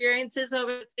your experiences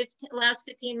over the last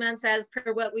 15 months as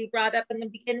per what we brought up in the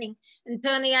beginning. And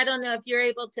Tony, I don't know if you're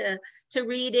able to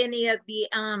read any of the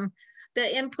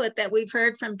input that we've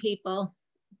heard from people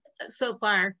so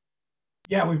far.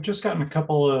 Yeah, we've just gotten a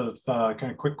couple of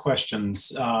kind of quick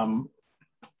questions.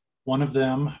 One of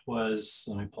them was,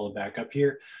 let me pull it back up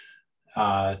here.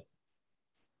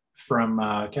 From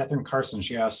Catherine Carson.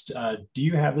 She asked, do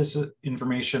you have this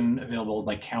information available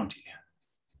by county?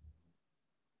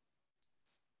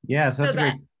 Yeah, so that's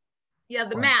great. Yeah,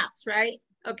 the maps, right?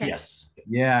 Okay. Yes.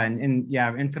 Yeah,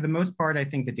 and for the most part, I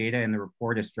think the data in the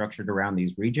report is structured around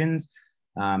these regions.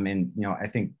 And I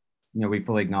think we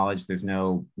fully acknowledge there's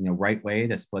no right way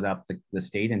to split up the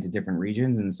state into different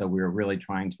regions, and so we were really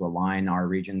trying to align our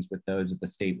regions with those of the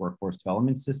state workforce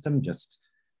development system, just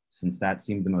since that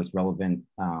seemed the most relevant,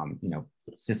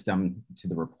 system to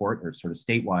the report, or sort of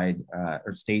statewide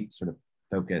or state sort of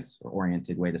focus or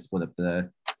oriented way to split up the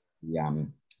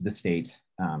state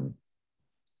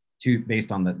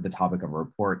based on the topic of a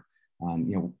report.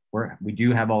 We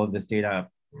do have all of this data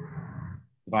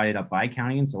divided up by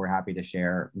county, and so we're happy to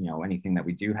share anything that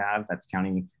we do have that's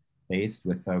county based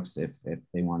with folks if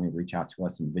they want to reach out to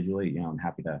us individually. I'm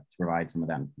happy to provide some of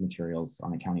that materials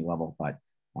on a county level, but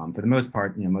for the most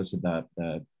part, most of the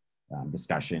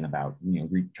discussion about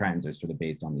trends are sort of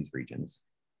based on these regions.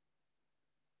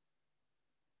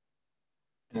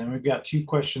 And then we've got two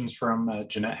questions from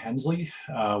Jeanette Hensley.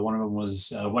 One of them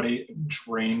was, what age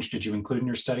range did you include in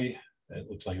your study? It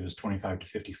looks like it was 25 to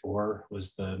 54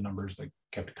 was the numbers that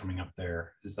kept coming up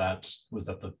there. Was that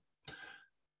the?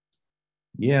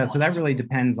 Yeah, so that really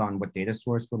depends on what data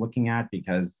source we're looking at,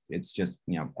 because it's just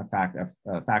a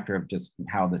factor of just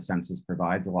how the census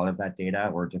provides a lot of that data,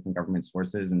 or different government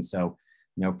sources. And so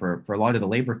for a lot of the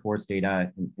labor force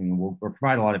data, and we'll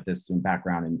provide a lot of this in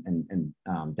background and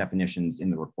definitions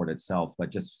in the report itself, but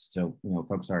just so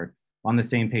folks are on the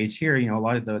same page here, a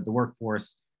lot of the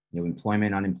workforce,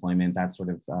 employment, unemployment, that sort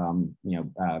of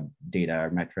data or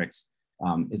metrics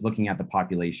is looking at the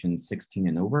population 16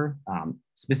 and over,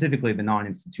 specifically the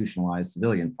non-institutionalized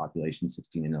civilian population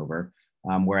 16 and over,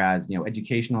 whereas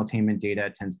educational attainment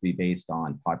data tends to be based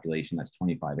on population that's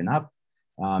 25 and up,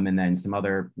 And then some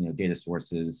other data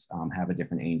sources have a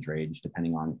different age range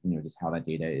depending on just how that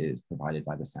data is provided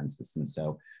by the census. And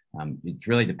so it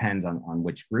really depends on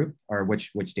which group or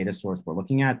which data source we're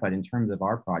looking at. But in terms of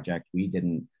our project, we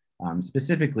didn't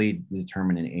specifically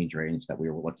determine an age range that we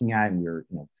were looking at, and we were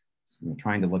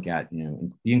trying to look at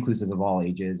be inclusive of all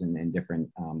ages and different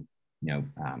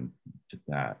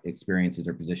experiences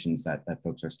or positions that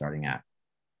folks are starting at.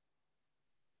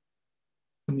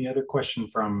 And the other question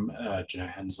from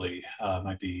Jeanette Hensley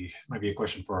might be a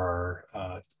question for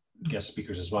our guest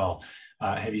speakers as well.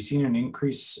 Have you seen an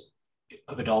increase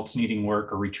of adults needing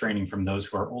work or retraining from those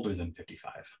who are older than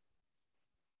 55?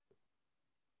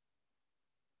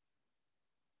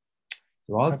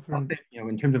 So I'll say,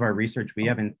 in terms of our research, we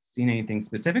haven't seen anything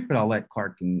specific, but I'll let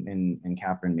Clarke and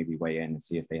Katherine maybe weigh in and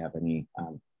see if they have any,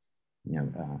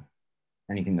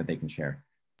 anything that they can share.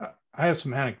 I have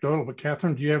some anecdotal, but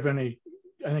Katherine, do you have any?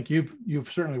 I think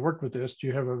you've certainly worked with this. Do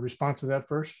you have a response to that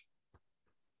first?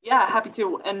 Yeah, happy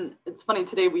to. And it's funny,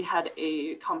 today we had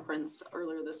a conference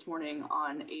earlier this morning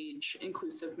on age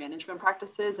inclusive management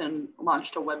practices and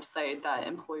launched a website that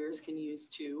employers can use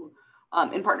to,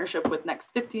 in partnership with Next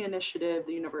 50 Initiative,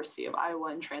 the University of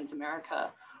Iowa, and Transamerica,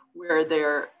 where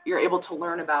you're able to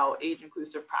learn about age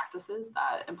inclusive practices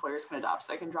that employers can adopt.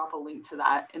 So I can drop a link to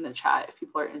that in the chat if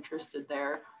people are interested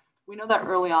there. We know that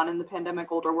early on in the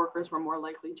pandemic, older workers were more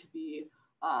likely to be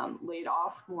laid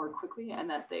off more quickly, and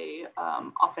that they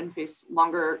often face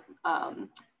longer,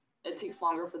 it takes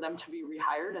longer for them to be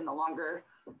rehired, and the longer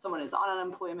someone is on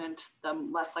unemployment, the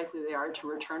less likely they are to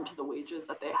return to the wages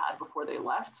that they had before they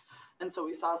left. And so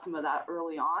we saw some of that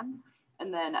early on.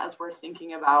 And then as we're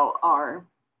thinking about our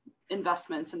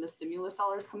investments and the stimulus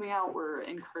dollars coming out, we're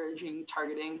encouraging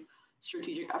targeting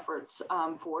strategic efforts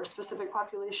for specific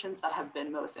populations that have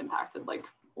been most impacted, like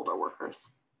older workers.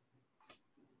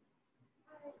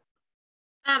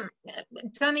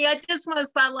 Tony, I just want to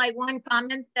spotlight one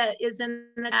comment that is in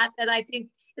the chat that I think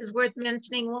is worth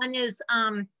mentioning. One is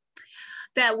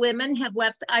that women have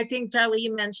left, I think, Charlie,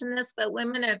 you mentioned this, but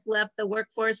women have left the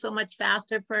workforce so much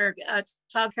faster for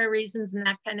childcare reasons and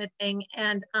that kind of thing.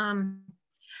 And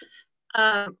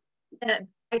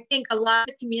I think a lot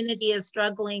of the community is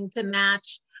struggling to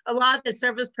match, a lot of the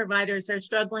service providers are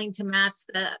struggling to match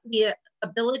the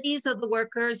abilities of the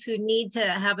workers who need to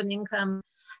have an income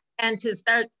and to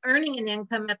start earning an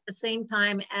income at the same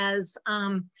time as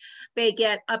they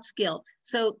get upskilled.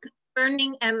 So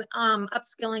earning and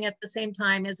upskilling at the same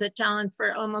time is a challenge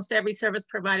for almost every service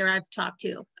provider I've talked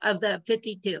to of the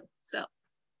 52. So.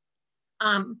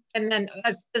 And then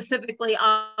specifically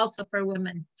also for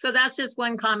women. So that's just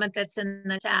one comment that's in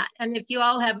the chat. And if you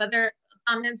all have other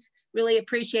comments, really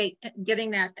appreciate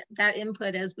getting that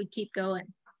input as we keep going.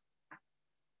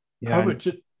 Yeah, I would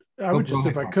just,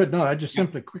 if I could, I'd just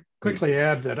simply quickly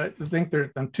add that I think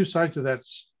there are two sides to that.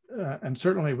 And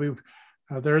certainly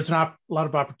there is a lot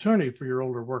of opportunity for your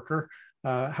older worker.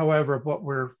 However, what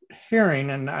we're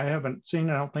hearing, and I haven't seen,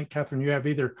 I don't think, Katherine, you have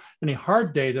either, any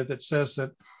hard data that says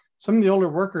that some of the older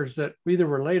workers that either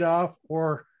were laid off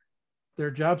or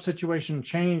their job situation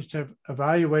changed have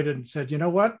evaluated and said, you know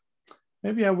what,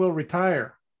 maybe I will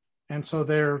retire. And so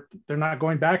they're not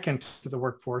going back into the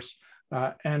workforce,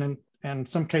 and in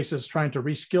some cases trying to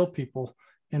reskill people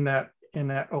in that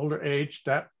older age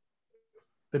that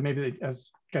maybe as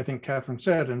I think Katherine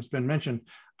said, and it's been mentioned,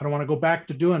 I don't want to go back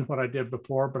to doing what I did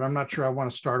before, but I'm not sure I want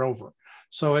to start over.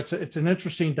 So it's an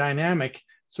interesting dynamic.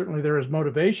 Certainly there is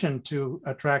motivation to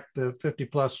attract the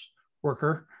 50+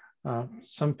 worker.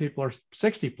 Some people are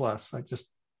 60+. I just,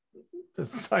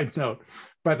 as a side note,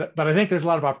 but I think there's a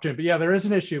lot of opportunity. But yeah, there is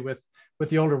an issue with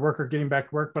the older worker getting back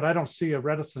to work, but I don't see a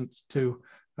reticence to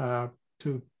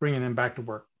bringing them back to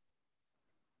work.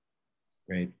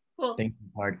 Great. Cool. Thank you,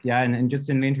 Clarke. Yeah, and just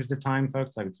in the interest of time,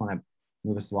 folks, I just want to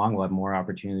move us along. We'll have more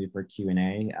opportunity for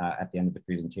Q&A at the end of the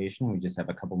presentation. We just have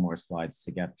a couple more slides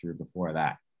to get through before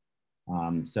that.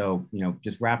 So,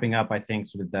 just wrapping up, I think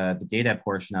sort of the data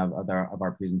portion of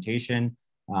our presentation.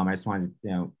 I just wanted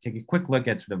to take a quick look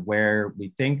at sort of where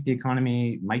we think the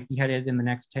economy might be headed in the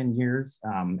next 10 years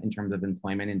in terms of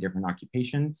employment in different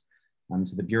occupations.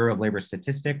 So the Bureau of Labor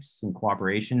Statistics, in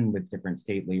cooperation with different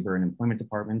state labor and employment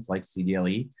departments like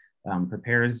CDLE,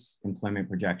 prepares employment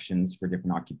projections for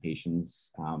different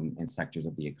occupations and sectors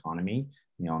of the economy.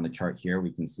 On the chart here,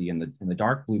 we can see in the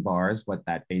dark blue bars what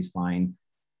that baseline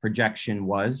projection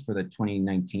was for the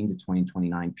 2019 to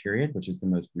 2029 period, which is the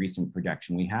most recent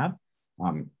projection we have.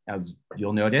 As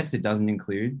you'll notice, it doesn't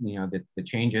include, the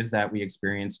changes that we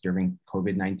experienced during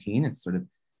COVID-19. It sort of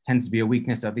tends to be a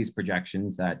weakness of these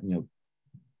projections that,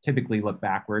 typically look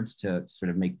backwards to sort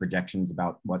of make projections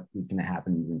about what is going to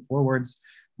happen moving forwards.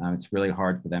 It's really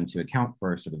hard for them to account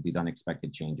for sort of these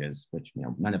unexpected changes, which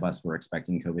none of us were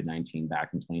expecting COVID-19 back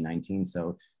in 2019.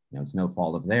 So it's no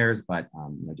fault of theirs, but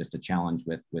just a challenge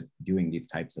with doing these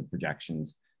types of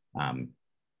projections.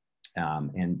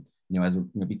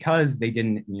 Because they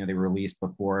didn't, they were released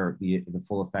before the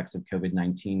full effects of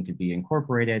COVID-19 could be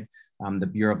incorporated. The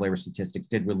Bureau of Labor Statistics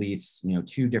did release,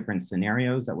 2 different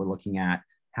scenarios that were looking at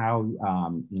how,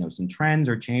 some trends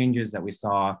or changes that we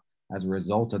saw as a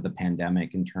result of the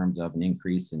pandemic in terms of an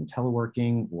increase in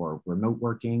teleworking or remote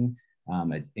working,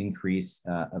 an increase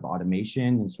of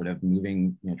automation and sort of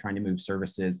moving, trying to move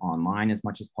services online as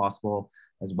much as possible,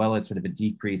 as well as sort of a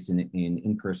decrease in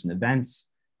in-person events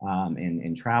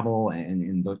and travel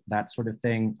and that sort of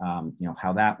thing,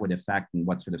 how that would affect and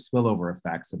what sort of spillover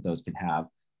effects that those could have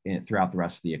throughout the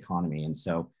rest of the economy. And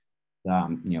so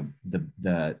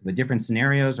the different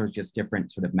scenarios are just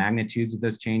different sort of magnitudes of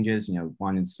those changes.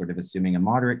 One is sort of assuming a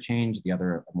moderate change, the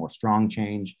other a more strong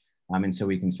change. And so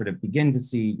we can sort of begin to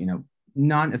see,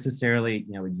 not necessarily,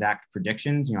 exact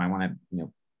predictions. I want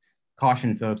to,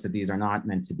 caution folks that these are not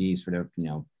meant to be sort of,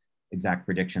 exact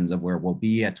predictions of where we'll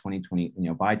be at 2020,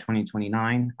 by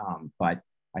 2029. But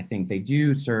I think they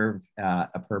do serve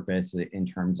a purpose in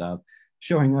terms of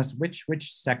showing us which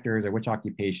sectors or which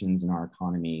occupations in our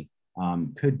economy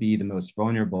could be the most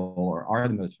vulnerable or are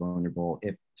the most vulnerable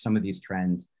if some of these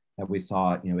trends that we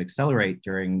saw accelerate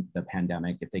during the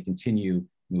pandemic, if they continue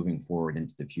moving forward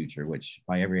into the future, which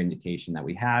by every indication that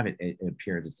we have, it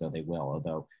appears as though they will,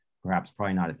 although perhaps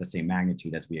probably not at the same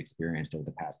magnitude as we experienced over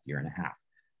the past year and a half.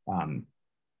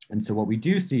 And so what we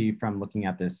do see from looking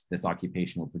at this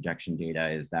occupational projection data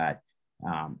is that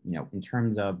in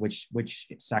terms of which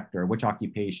sector, which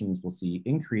occupations will see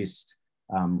increased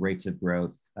rates of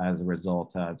growth as a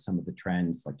result of some of the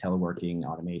trends like teleworking,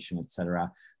 automation, et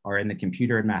cetera, are in the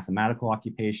computer and mathematical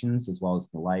occupations, as well as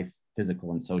the life,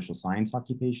 physical, and social science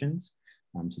occupations.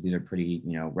 So these are pretty,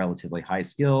 relatively high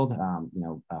skilled,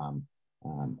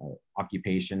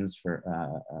 occupations for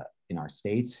in our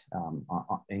state.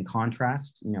 In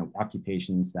contrast,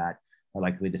 occupations that are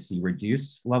likely to see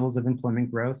reduced levels of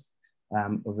employment growth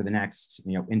over the next,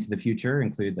 into the future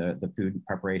include the food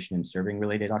preparation and serving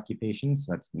related occupations.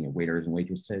 So that's, waiters and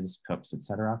waitresses, cooks, et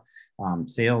cetera.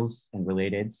 Sales and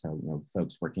related, so,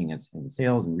 folks working in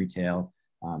sales and retail,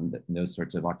 those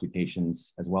sorts of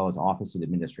occupations, as well as office and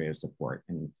administrative support.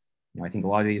 And I think a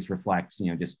lot of these reflect,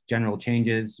 just general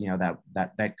changes,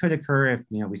 that could occur if,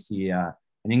 we see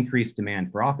an increased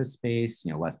demand for office space,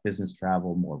 less business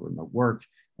travel, more remote work,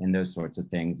 and those sorts of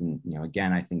things. And,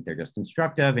 again, I think they're just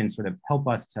instructive and sort of help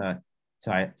us to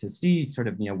see sort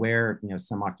of, where,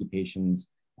 some occupations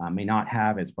may not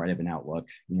have as bright of an outlook,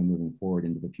 moving forward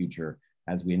into the future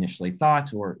as we initially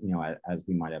thought, or, as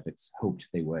we might have hoped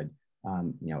they would,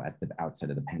 at the outset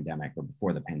of the pandemic or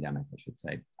before the pandemic, I should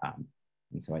say.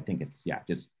 And so I think it's,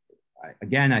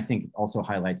 again, I think it also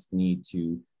highlights the need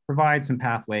to provide some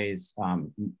pathways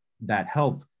that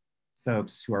help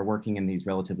folks who are working in these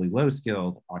relatively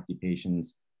low-skilled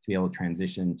occupations to be able to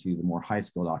transition to the more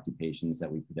high-skilled occupations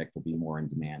that we predict will be more in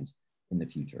demand in the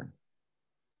future.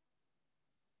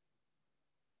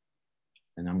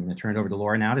 And I'm going to turn it over to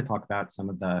Laura now to talk about some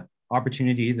of the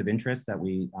opportunities of interest that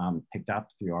we picked up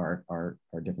through our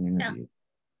different interviews.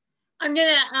 I'm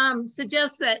going to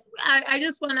suggest that I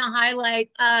just want to highlight,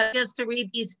 just to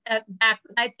read these back.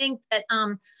 I think that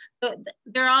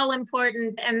they're all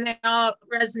important and they all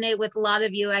resonate with a lot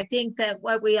of you. I think that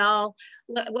what we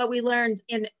learned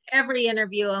in every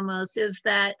interview almost is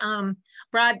that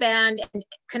broadband and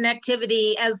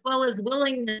connectivity, as well as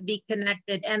willingness to be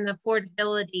connected, and the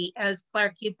affordability, as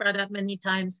Clarke, you brought up many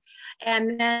times.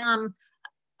 And then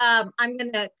I'm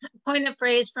going to coin a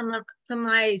phrase from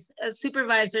my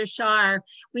supervisor, Shar.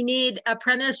 We need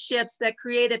apprenticeships that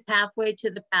create a pathway to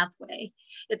the pathway.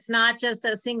 It's not just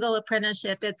a single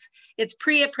apprenticeship. It's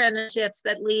pre-apprenticeships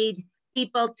that lead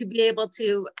people to be able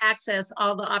to access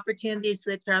all the opportunities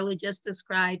that Charlie just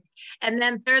described. And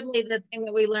then thirdly, the thing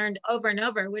that we learned over and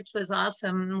over, which was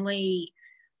awesomely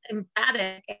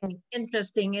emphatic and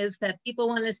interesting, is that people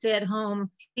want to stay at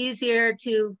home. It's easier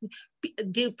to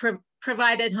do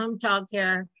provided home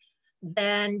childcare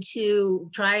than to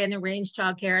try and arrange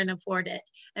childcare and afford it.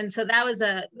 And so that was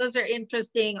those are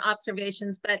interesting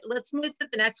observations, but let's move to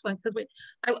the next one, because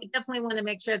I definitely want to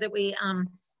make sure that we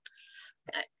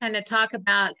kind of talk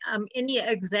about any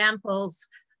examples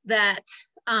that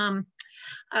some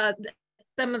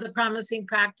of the promising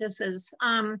practices.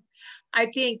 I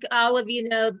think all of you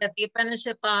know that the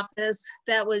apprenticeship office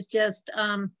that was just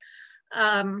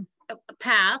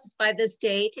passed by the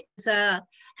state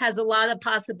has a lot of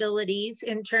possibilities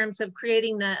in terms of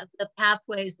creating the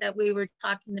pathways that we were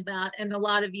talking about. And a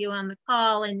lot of you on the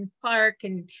call, and Clarke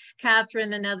and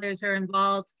Katherine and others are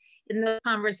involved in the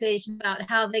conversation about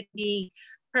how they can be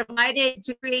provided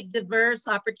to create diverse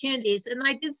opportunities. And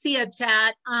I did see a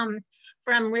chat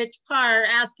from Rich Parr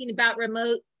asking about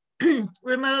remote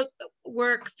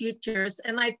work futures.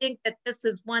 And I think that this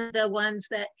is one of the ones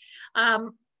that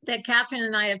that Katherine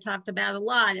and I have talked about a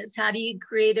lot, is how do you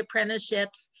create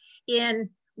apprenticeships in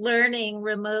learning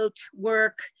remote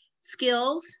work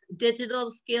skills,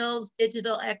 digital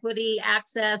equity,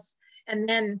 access, and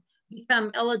then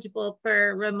become eligible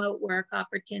for remote work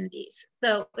opportunities.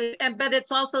 So, but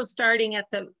it's also starting at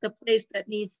the place that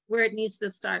where it needs to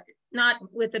start, not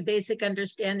with a basic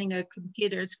understanding of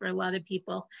computers for a lot of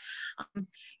people.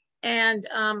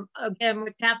 Again,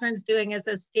 what Katherine's doing as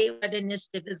a statewide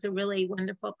initiative is a really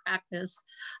wonderful practice.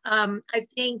 I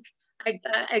think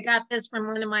I got this from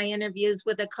one of my interviews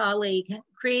with a colleague,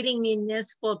 creating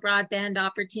municipal broadband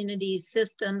opportunities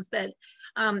systems that,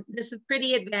 this is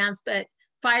pretty advanced, but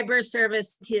fiber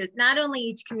service to not only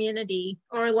each community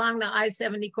or along the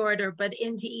I-70 corridor, but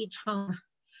into each home.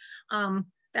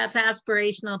 That's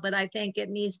aspirational, but I think it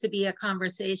needs to be a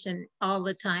conversation all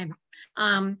the time.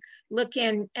 And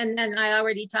then I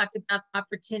already talked about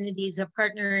opportunities of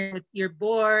partnering with your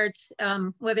boards,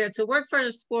 whether it's a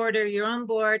workforce board or your own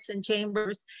boards and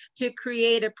chambers, to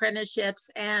create apprenticeships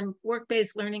and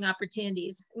work-based learning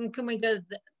opportunities. And can we go to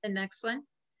the next one?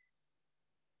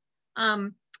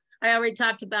 I already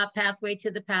talked about Pathway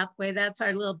to the Pathway. That's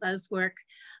our little buzzword.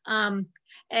 One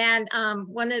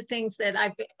of the things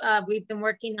that we've been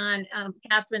working on,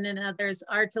 Katherine and others,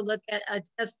 are to look at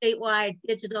a statewide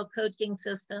digital coaching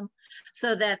system,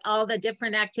 so that all the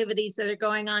different activities that are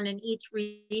going on in each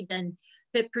region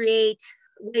to create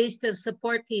ways to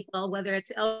support people, whether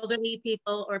it's elderly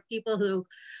people or people who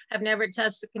have never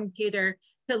touched a computer,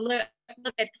 to look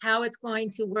at how it's going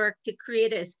to work to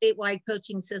create a statewide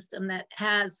coaching system that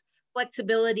has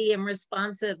flexibility and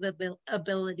responsive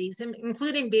abilities,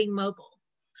 including being mobile.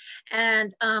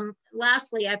 And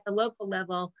lastly, at the local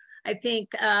level, I think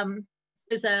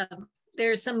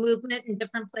there's some movement in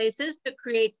different places to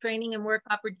create training and work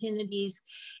opportunities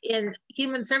in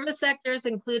human service sectors,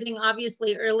 including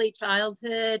obviously early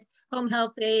childhood, home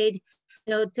health aid,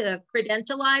 to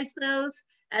credentialize those,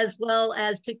 as well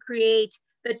as to create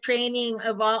the training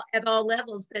at all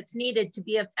levels that's needed to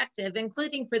be effective,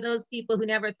 including for those people who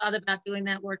never thought about doing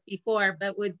that work before,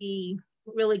 but would be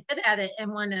really good at it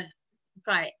and want to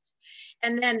try it.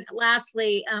 And then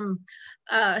lastly,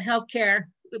 healthcare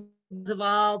of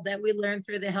all that we learned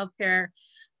through the healthcare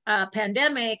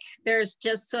pandemic. There's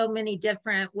just so many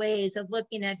different ways of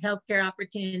looking at healthcare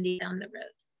opportunity down the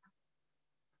road.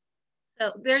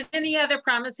 So there's any other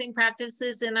promising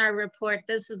practices in our report.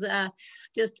 This is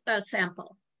just a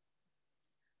sample.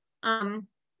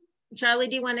 Charlie,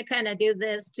 do you want to kind of do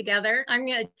this together?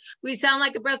 We sound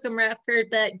like a broken record,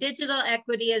 but digital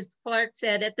equity, as Clarke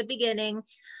said at the beginning,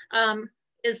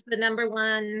 is the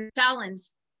 #1 challenge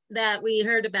that we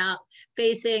heard about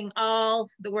facing all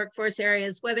the workforce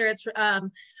areas, whether it's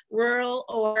rural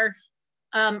or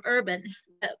urban.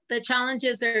 The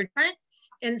challenges are different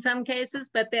in some cases,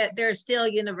 but they're still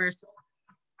universal.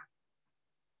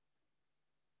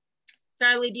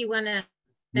 Charlie, do you want to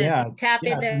tap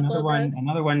into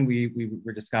another one we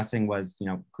were discussing was,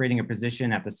 creating a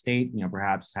position at the state,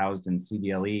 perhaps housed in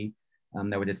CBLE,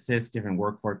 that would assist different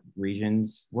workforce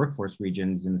regions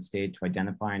in the state to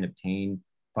identify and obtain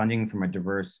funding from a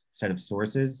diverse set of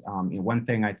sources. One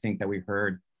thing I think that we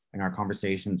heard in our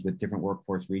conversations with different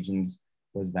workforce regions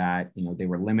was that they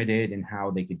were limited in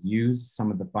how they could use some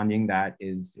of the funding that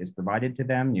is provided to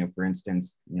them. For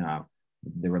instance,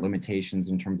 there were limitations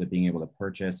in terms of being able to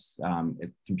purchase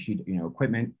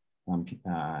equipment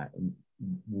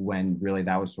when really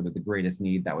that was sort of the greatest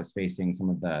need that was facing some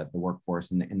of the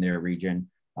workforce in their region.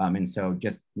 And so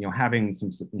just having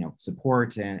some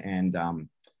support and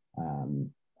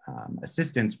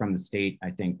assistance from the state,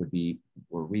 I think would be,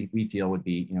 or we feel would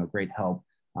be great help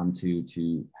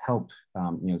to help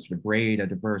sort of braid a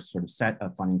diverse sort of set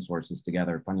of funding sources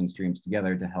together, funding streams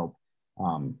together, to help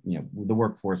the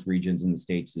workforce regions in the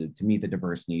states to meet the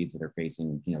diverse needs that are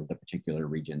facing the particular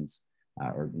regions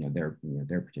or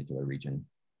their particular region.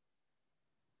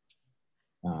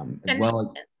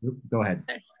 Go ahead.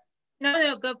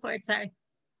 No, go for it. Sorry.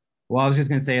 Well, I was just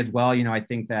going to say as well, I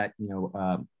think that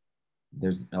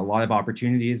there's a lot of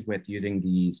opportunities with using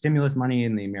the stimulus money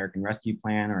in the American Rescue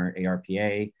Plan or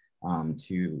ARPA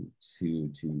to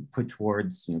put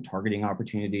towards targeting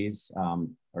opportunities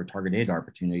or targeted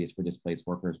opportunities for displaced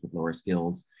workers with lower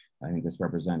skills. I think this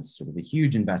represents sort of a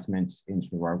huge investment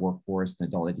into our workforce and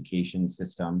adult education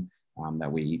system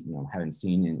that we haven't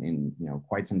seen in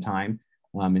quite some time.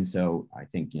 And so I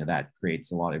think that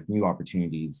creates a lot of new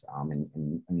opportunities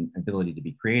and ability to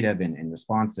be creative and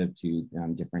responsive to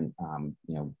different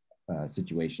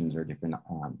situations or different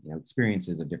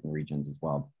experiences of different regions as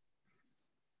well.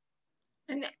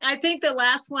 And I think the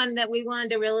last one that we wanted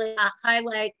to really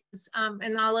highlight is,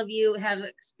 and all of you have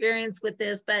experience with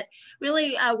this, but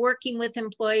really working with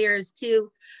employers to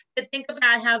think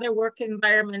about how their work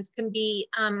environments can be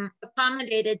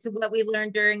accommodated to what we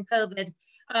learned during COVID.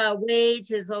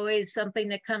 Wage is always something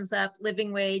that comes up,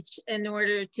 living wage, in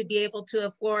order to be able to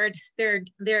afford their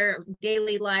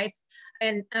daily life,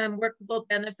 and workable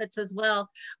benefits as well.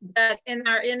 But in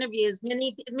our interviews,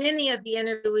 many of the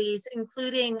interviewees,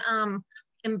 including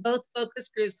in both focus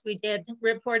groups we did,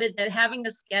 reported that having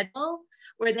a schedule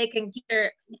where they can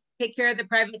take care of the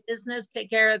private business, take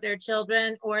care of their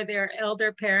children or their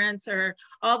elder parents or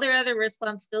all their other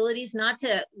responsibilities, not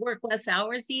to work less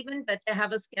hours even, but to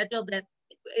have a schedule that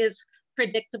is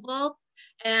predictable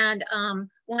and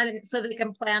so they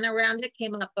can plan around it,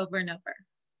 came up over and over.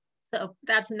 So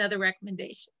that's another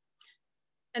recommendation.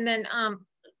 And then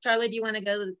Charlie, do you want to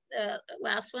go to the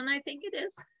last one? I think it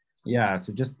is. Yeah,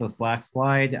 so just this last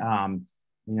slide,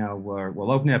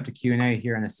 we'll open it up to Q&A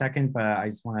here in a second, but I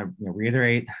just want to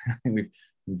reiterate, we've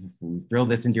drilled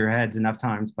this into your heads enough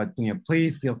times, but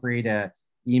please feel free to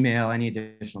email any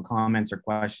additional comments or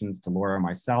questions to Laura or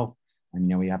myself.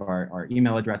 And we have our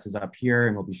email addresses up here,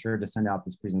 and we'll be sure to send out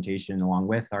this presentation along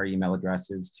with our email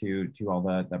addresses to all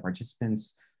the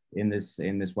participants in this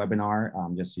webinar,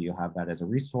 just so you'll have that as a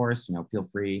resource. Feel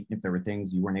free, if there were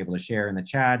things you weren't able to share in the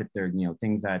chat, if there are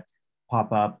things that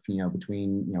pop up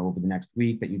between over the next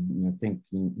week that you think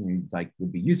like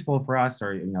would be useful for us,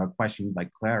 or a question you'd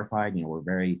like clarified, we're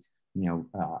very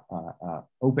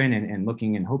open and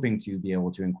looking and hoping to be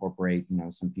able to incorporate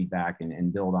some feedback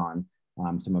and build on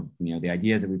some of the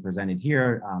ideas that we presented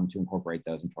here to incorporate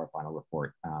those into our final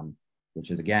report, which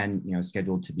is again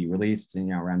scheduled to be released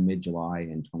around mid-July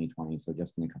in 2020, so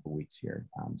just in a couple of weeks here.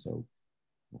 So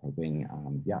we're hoping,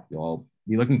 you'll all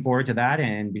be looking forward to that,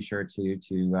 and be sure to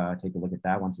take a look at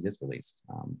that once it is released.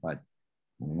 But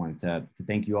I wanted to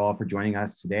thank you all for joining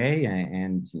us today,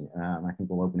 and I think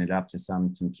we'll open it up to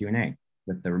some Q&A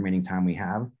with the remaining time we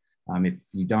have. If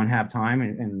you don't have time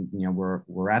and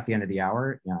we're at the end of the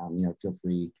hour, feel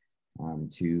free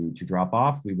to drop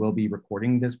off. We will be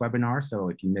recording this webinar, so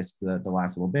if you missed the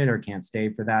last little bit or can't stay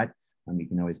for that, you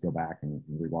can always go back and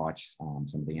rewatch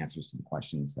some of the answers to the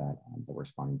questions that we're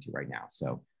responding to right now.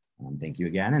 So thank you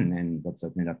again, and then let's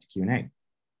open it up to Q&A.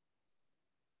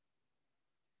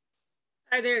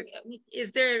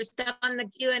 Is there stuff on the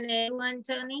Q&A one,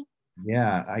 Tony?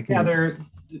 Yeah, I can. Yeah,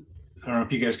 I don't know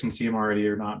if you guys can see them already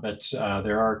or not, but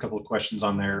there are a couple of questions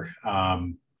on there.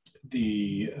 One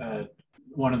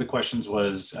of the questions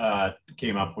was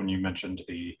came up when you mentioned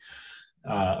the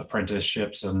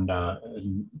apprenticeships and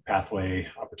pathway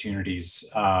opportunities.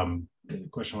 The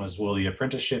question was, will the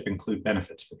apprenticeship include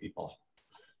benefits for people?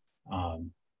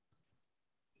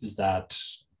 Is that?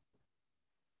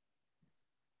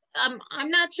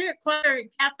 I'm not sure, Claire.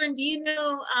 Catherine, do you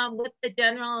know what the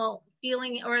general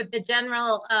feeling or the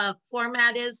general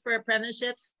format is for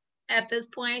apprenticeships at this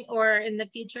point or in the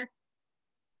future?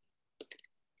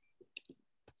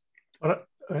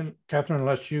 And Catherine,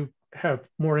 unless you have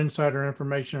more insider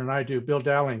information than I do, Bill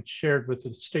Dowling shared with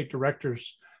the state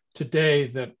directors today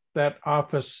that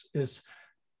office is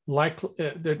likely,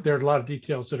 there are a lot of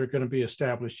details that are going to be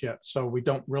established yet. So we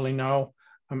don't really know.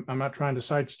 I'm not trying to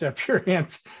sidestep your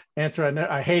answer.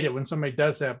 I hate it when somebody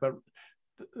does that, but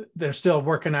they're still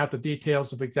working out the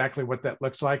details of exactly what that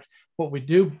looks like. What we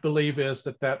do believe is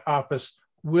that office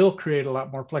will create a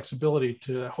lot more flexibility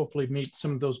to hopefully meet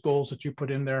some of those goals that you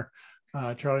put in there,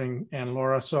 Charlie and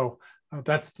Laura. So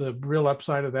that's the real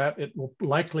upside of that. It will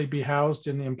likely be housed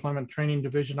in the Employment Training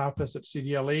Division office at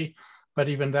CDLE, but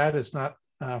even that is not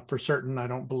for certain, I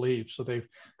don't believe. So they've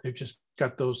just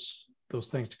got those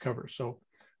things to cover. So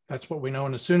that's what we know.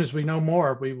 And as soon as we know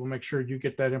more, we will make sure you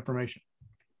get that information.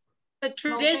 But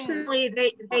traditionally,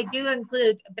 they do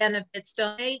include benefits,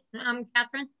 don't they,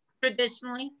 Catherine?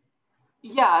 Traditionally?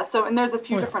 Yeah, so, and there's a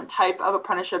few different type of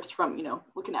apprenticeships, from,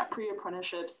 looking at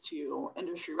pre-apprenticeships to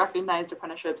industry recognized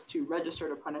apprenticeships to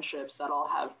registered apprenticeships that all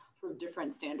have sort of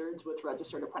different standards, with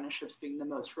registered apprenticeships being the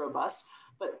most robust.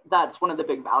 But that's one of the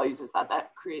big values, is that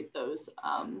create those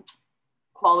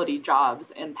quality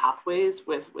jobs and pathways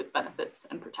with benefits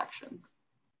and protections.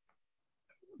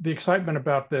 the excitement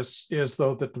about this is,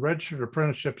 though, that the registered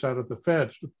apprenticeships out of the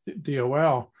feds,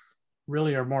 DOL,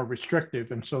 really are more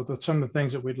restrictive. And so that some of the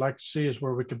things that we'd like to see is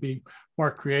where we could be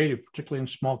more creative, particularly in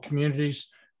small communities.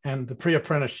 And the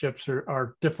pre-apprenticeships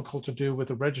are difficult to do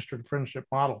with a registered apprenticeship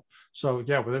model. So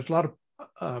yeah, well, there's a lot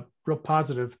of real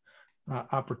positive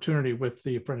opportunity with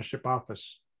the apprenticeship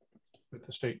office with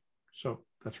the state. So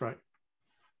that's right.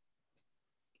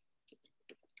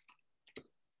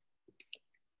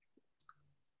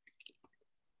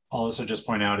 I'll also just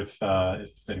point out, if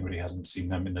anybody hasn't seen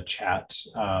them in the chat,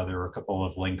 there were a couple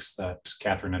of links that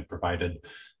Katherine had provided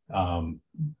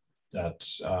that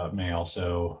may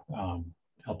also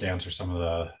help to answer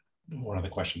one of the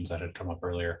questions that had come up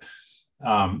earlier.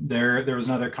 There was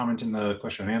another comment in the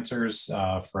question and answers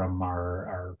from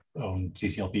our own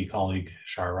CCLP colleague,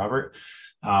 Shara Robert.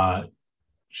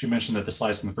 She mentioned that the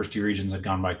slides from the first two regions had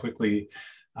gone by quickly.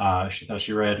 She thought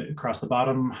she read across the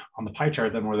bottom on the pie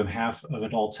chart that more than half of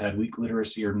adults had weak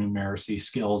literacy or numeracy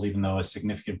skills, even though a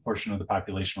significant portion of the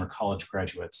population were college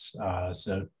graduates.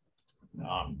 So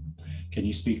can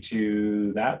you speak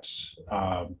to that?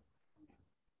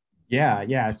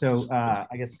 Yeah. So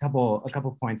I guess a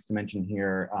couple points to mention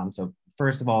here. So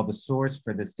first of all, the source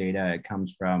for this data, it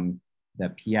comes from the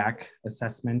PIAC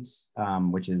assessment,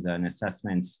 which is an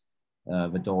assessment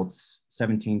of adults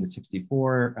 17 to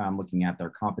 64, looking at their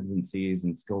competencies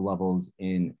and skill levels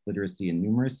in literacy and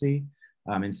numeracy.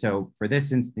 And so for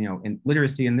this, in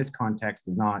literacy in this context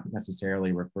does not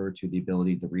necessarily refer to the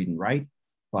ability to read and write,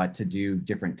 but to do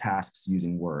different tasks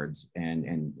using words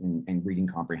and reading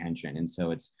comprehension. And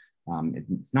so it's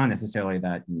not necessarily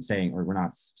that saying, or we're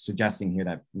not suggesting here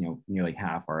that nearly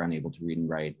half are unable to read and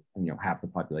write, half the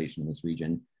population in this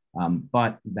region,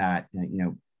 but that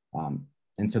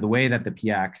and so the way that the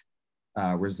PIAC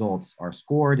results are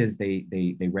scored is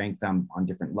they rank them on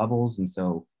different levels. And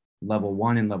so level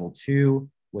 1 and level 2,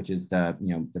 which is the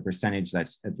percentage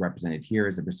that's represented here,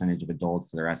 is the percentage of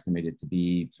adults that are estimated to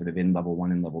be sort of in level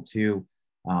 1 and level 2.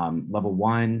 Level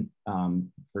 1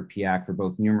 for PIAC for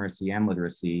both numeracy and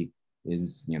literacy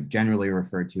is generally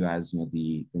referred to as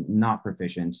the not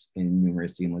proficient in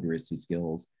numeracy and literacy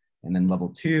skills. And then level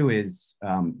 2 is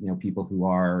people who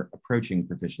are approaching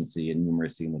proficiency in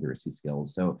numeracy and literacy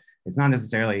skills. So it's not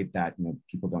necessarily that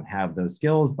people don't have those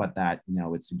skills, but that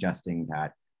it's suggesting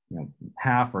that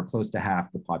half or close to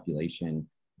half the population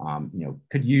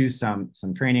could use some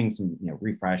training, some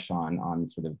refresh on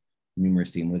sort of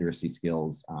numeracy and literacy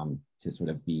skills to sort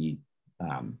of be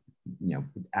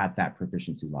at that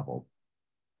proficiency level,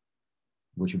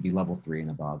 which would be level 3 and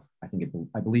above.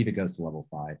 I believe it goes to level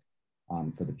 5.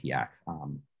 For the PIAC.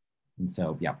 And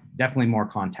so, yeah, definitely more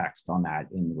context on that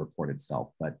in the report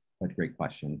itself, but great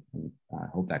question. And I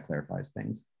hope that clarifies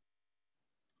things.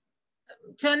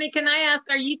 Tony, can I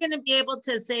ask, are you going to be able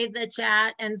to save the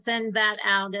chat and send that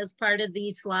out as part of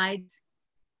these slides?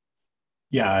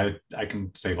 Yeah, I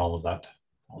can save all of that.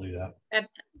 I'll do that.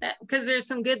 Because there's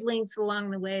some good links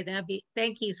along the way.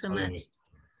 Thank you so much.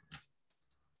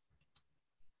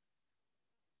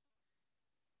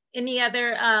 Any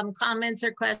other comments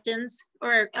or questions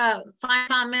or final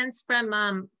comments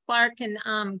from Clarke and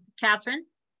Katherine?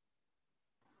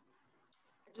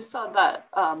 I just saw that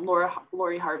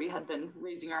Lori Harvey had been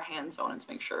raising her hand, so I wanted to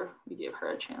make sure we gave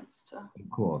her a chance to.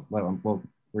 Cool. Well,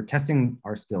 we're testing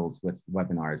our skills with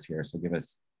webinars here, so give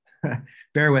us,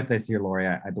 bear with us here, Lori.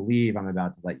 I believe I'm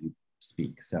about to let you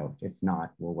speak, so if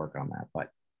not, we'll work on that.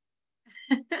 But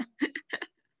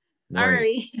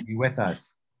Lori, be with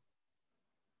us.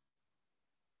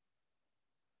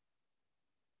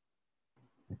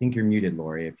 I think you're muted,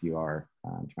 Lori, if you are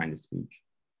trying to speak.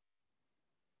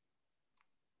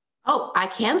 Oh, I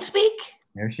can speak?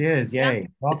 There she is. Yay. Yep.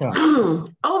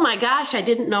 Welcome. Oh my gosh, I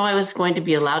didn't know I was going to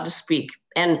be allowed to speak.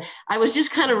 And I was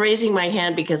just kind of raising my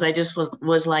hand because I just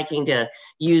was liking to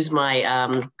use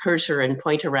my cursor and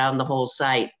point around the whole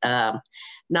site,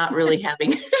 not really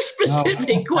having a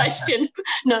specific question.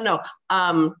 No.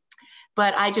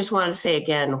 But I just wanted to say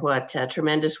again, what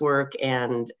tremendous work,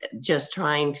 and just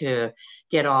trying to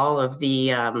get all of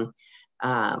the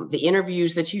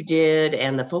interviews that you did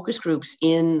and the focus groups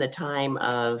in the time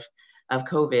of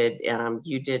COVID.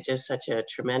 You did just such a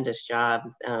tremendous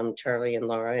job, Charlie and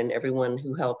Laura and everyone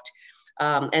who helped.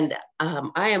 I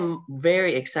am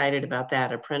very excited about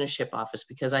that apprenticeship office,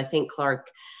 because I think, Clarke,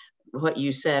 what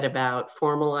you said about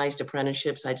formalized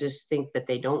apprenticeships, I just think that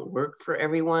they don't work for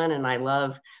everyone. And I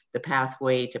love the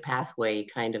pathway to pathway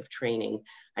kind of training.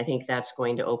 I think that's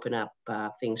going to open up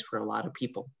things for a lot of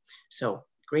people. So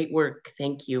great work.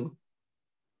 Thank you.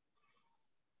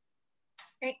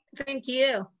 Thank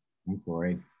you. Thanks,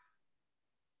 Lori.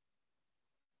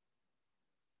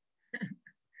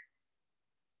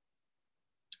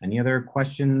 Any other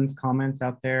questions, comments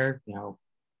out there? You know,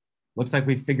 looks like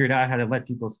we've figured out how to let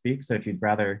people speak. So if you'd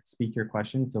rather speak your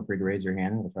question, feel free to raise your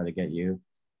hand and we'll try to get you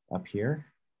up here.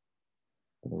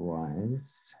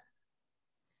 Otherwise.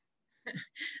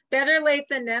 Better late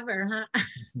than never,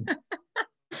 huh?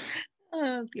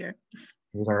 Oh dear.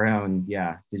 With our own,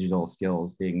 yeah, digital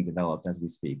skills being developed as we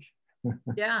speak.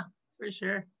 Yeah, for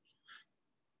sure.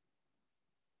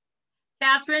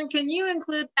 Katherine, can you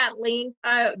include that link?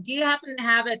 Do you happen to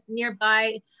have it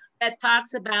nearby that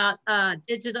talks about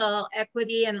digital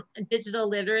equity and digital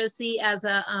literacy as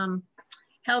a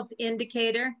health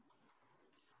indicator?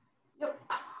 Yep,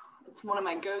 it's one of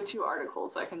my go-to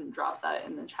articles. I can drop that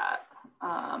in the chat.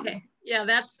 Okay, yeah,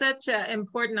 that's such an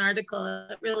important article.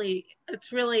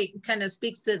 It's really kind of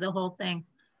speaks to the whole thing.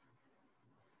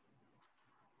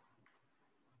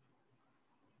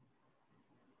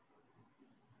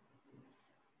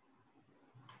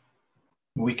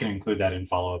 We can include that in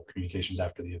follow-up communications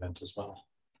after the event as well.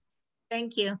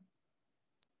 Thank you.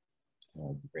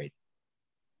 Great.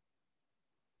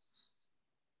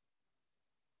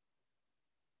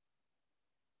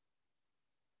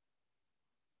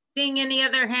 Seeing any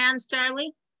other hands,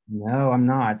 Charlie? No, I'm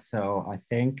not. So I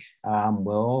think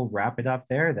we'll wrap it up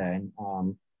there then.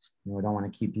 We don't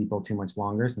want to keep people too much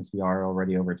longer since we are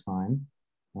already over time.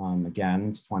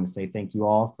 Again, just want to say thank you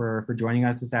all for joining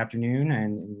us this afternoon,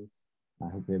 and I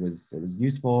hope it was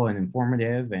useful and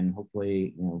informative, and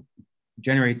hopefully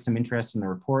generate some interest in the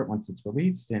report once it's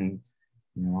released. And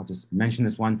I'll just mention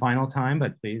this one final time,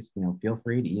 but please feel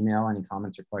free to email any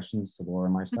comments or questions to Laura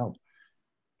and myself.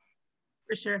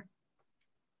 For sure.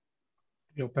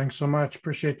 Thanks so much.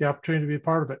 Appreciate the opportunity to be a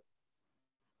part of it.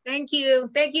 Thank you.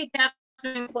 Thank you,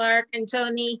 Katherine, Clarke, and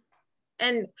Tony.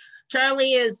 And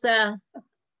Charlie is,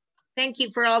 thank you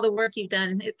for all the work you've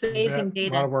done. It's amazing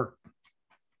data. A lot of work.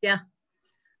 Yeah.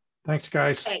 Thanks,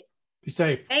 guys. Okay. Be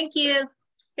safe. Thank you.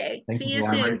 Okay. Thank See you you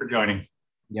soon. Thanks for joining.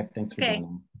 Yep. Thanks for Okay.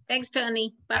 joining. Thanks,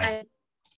 Tony. Bye. Bye.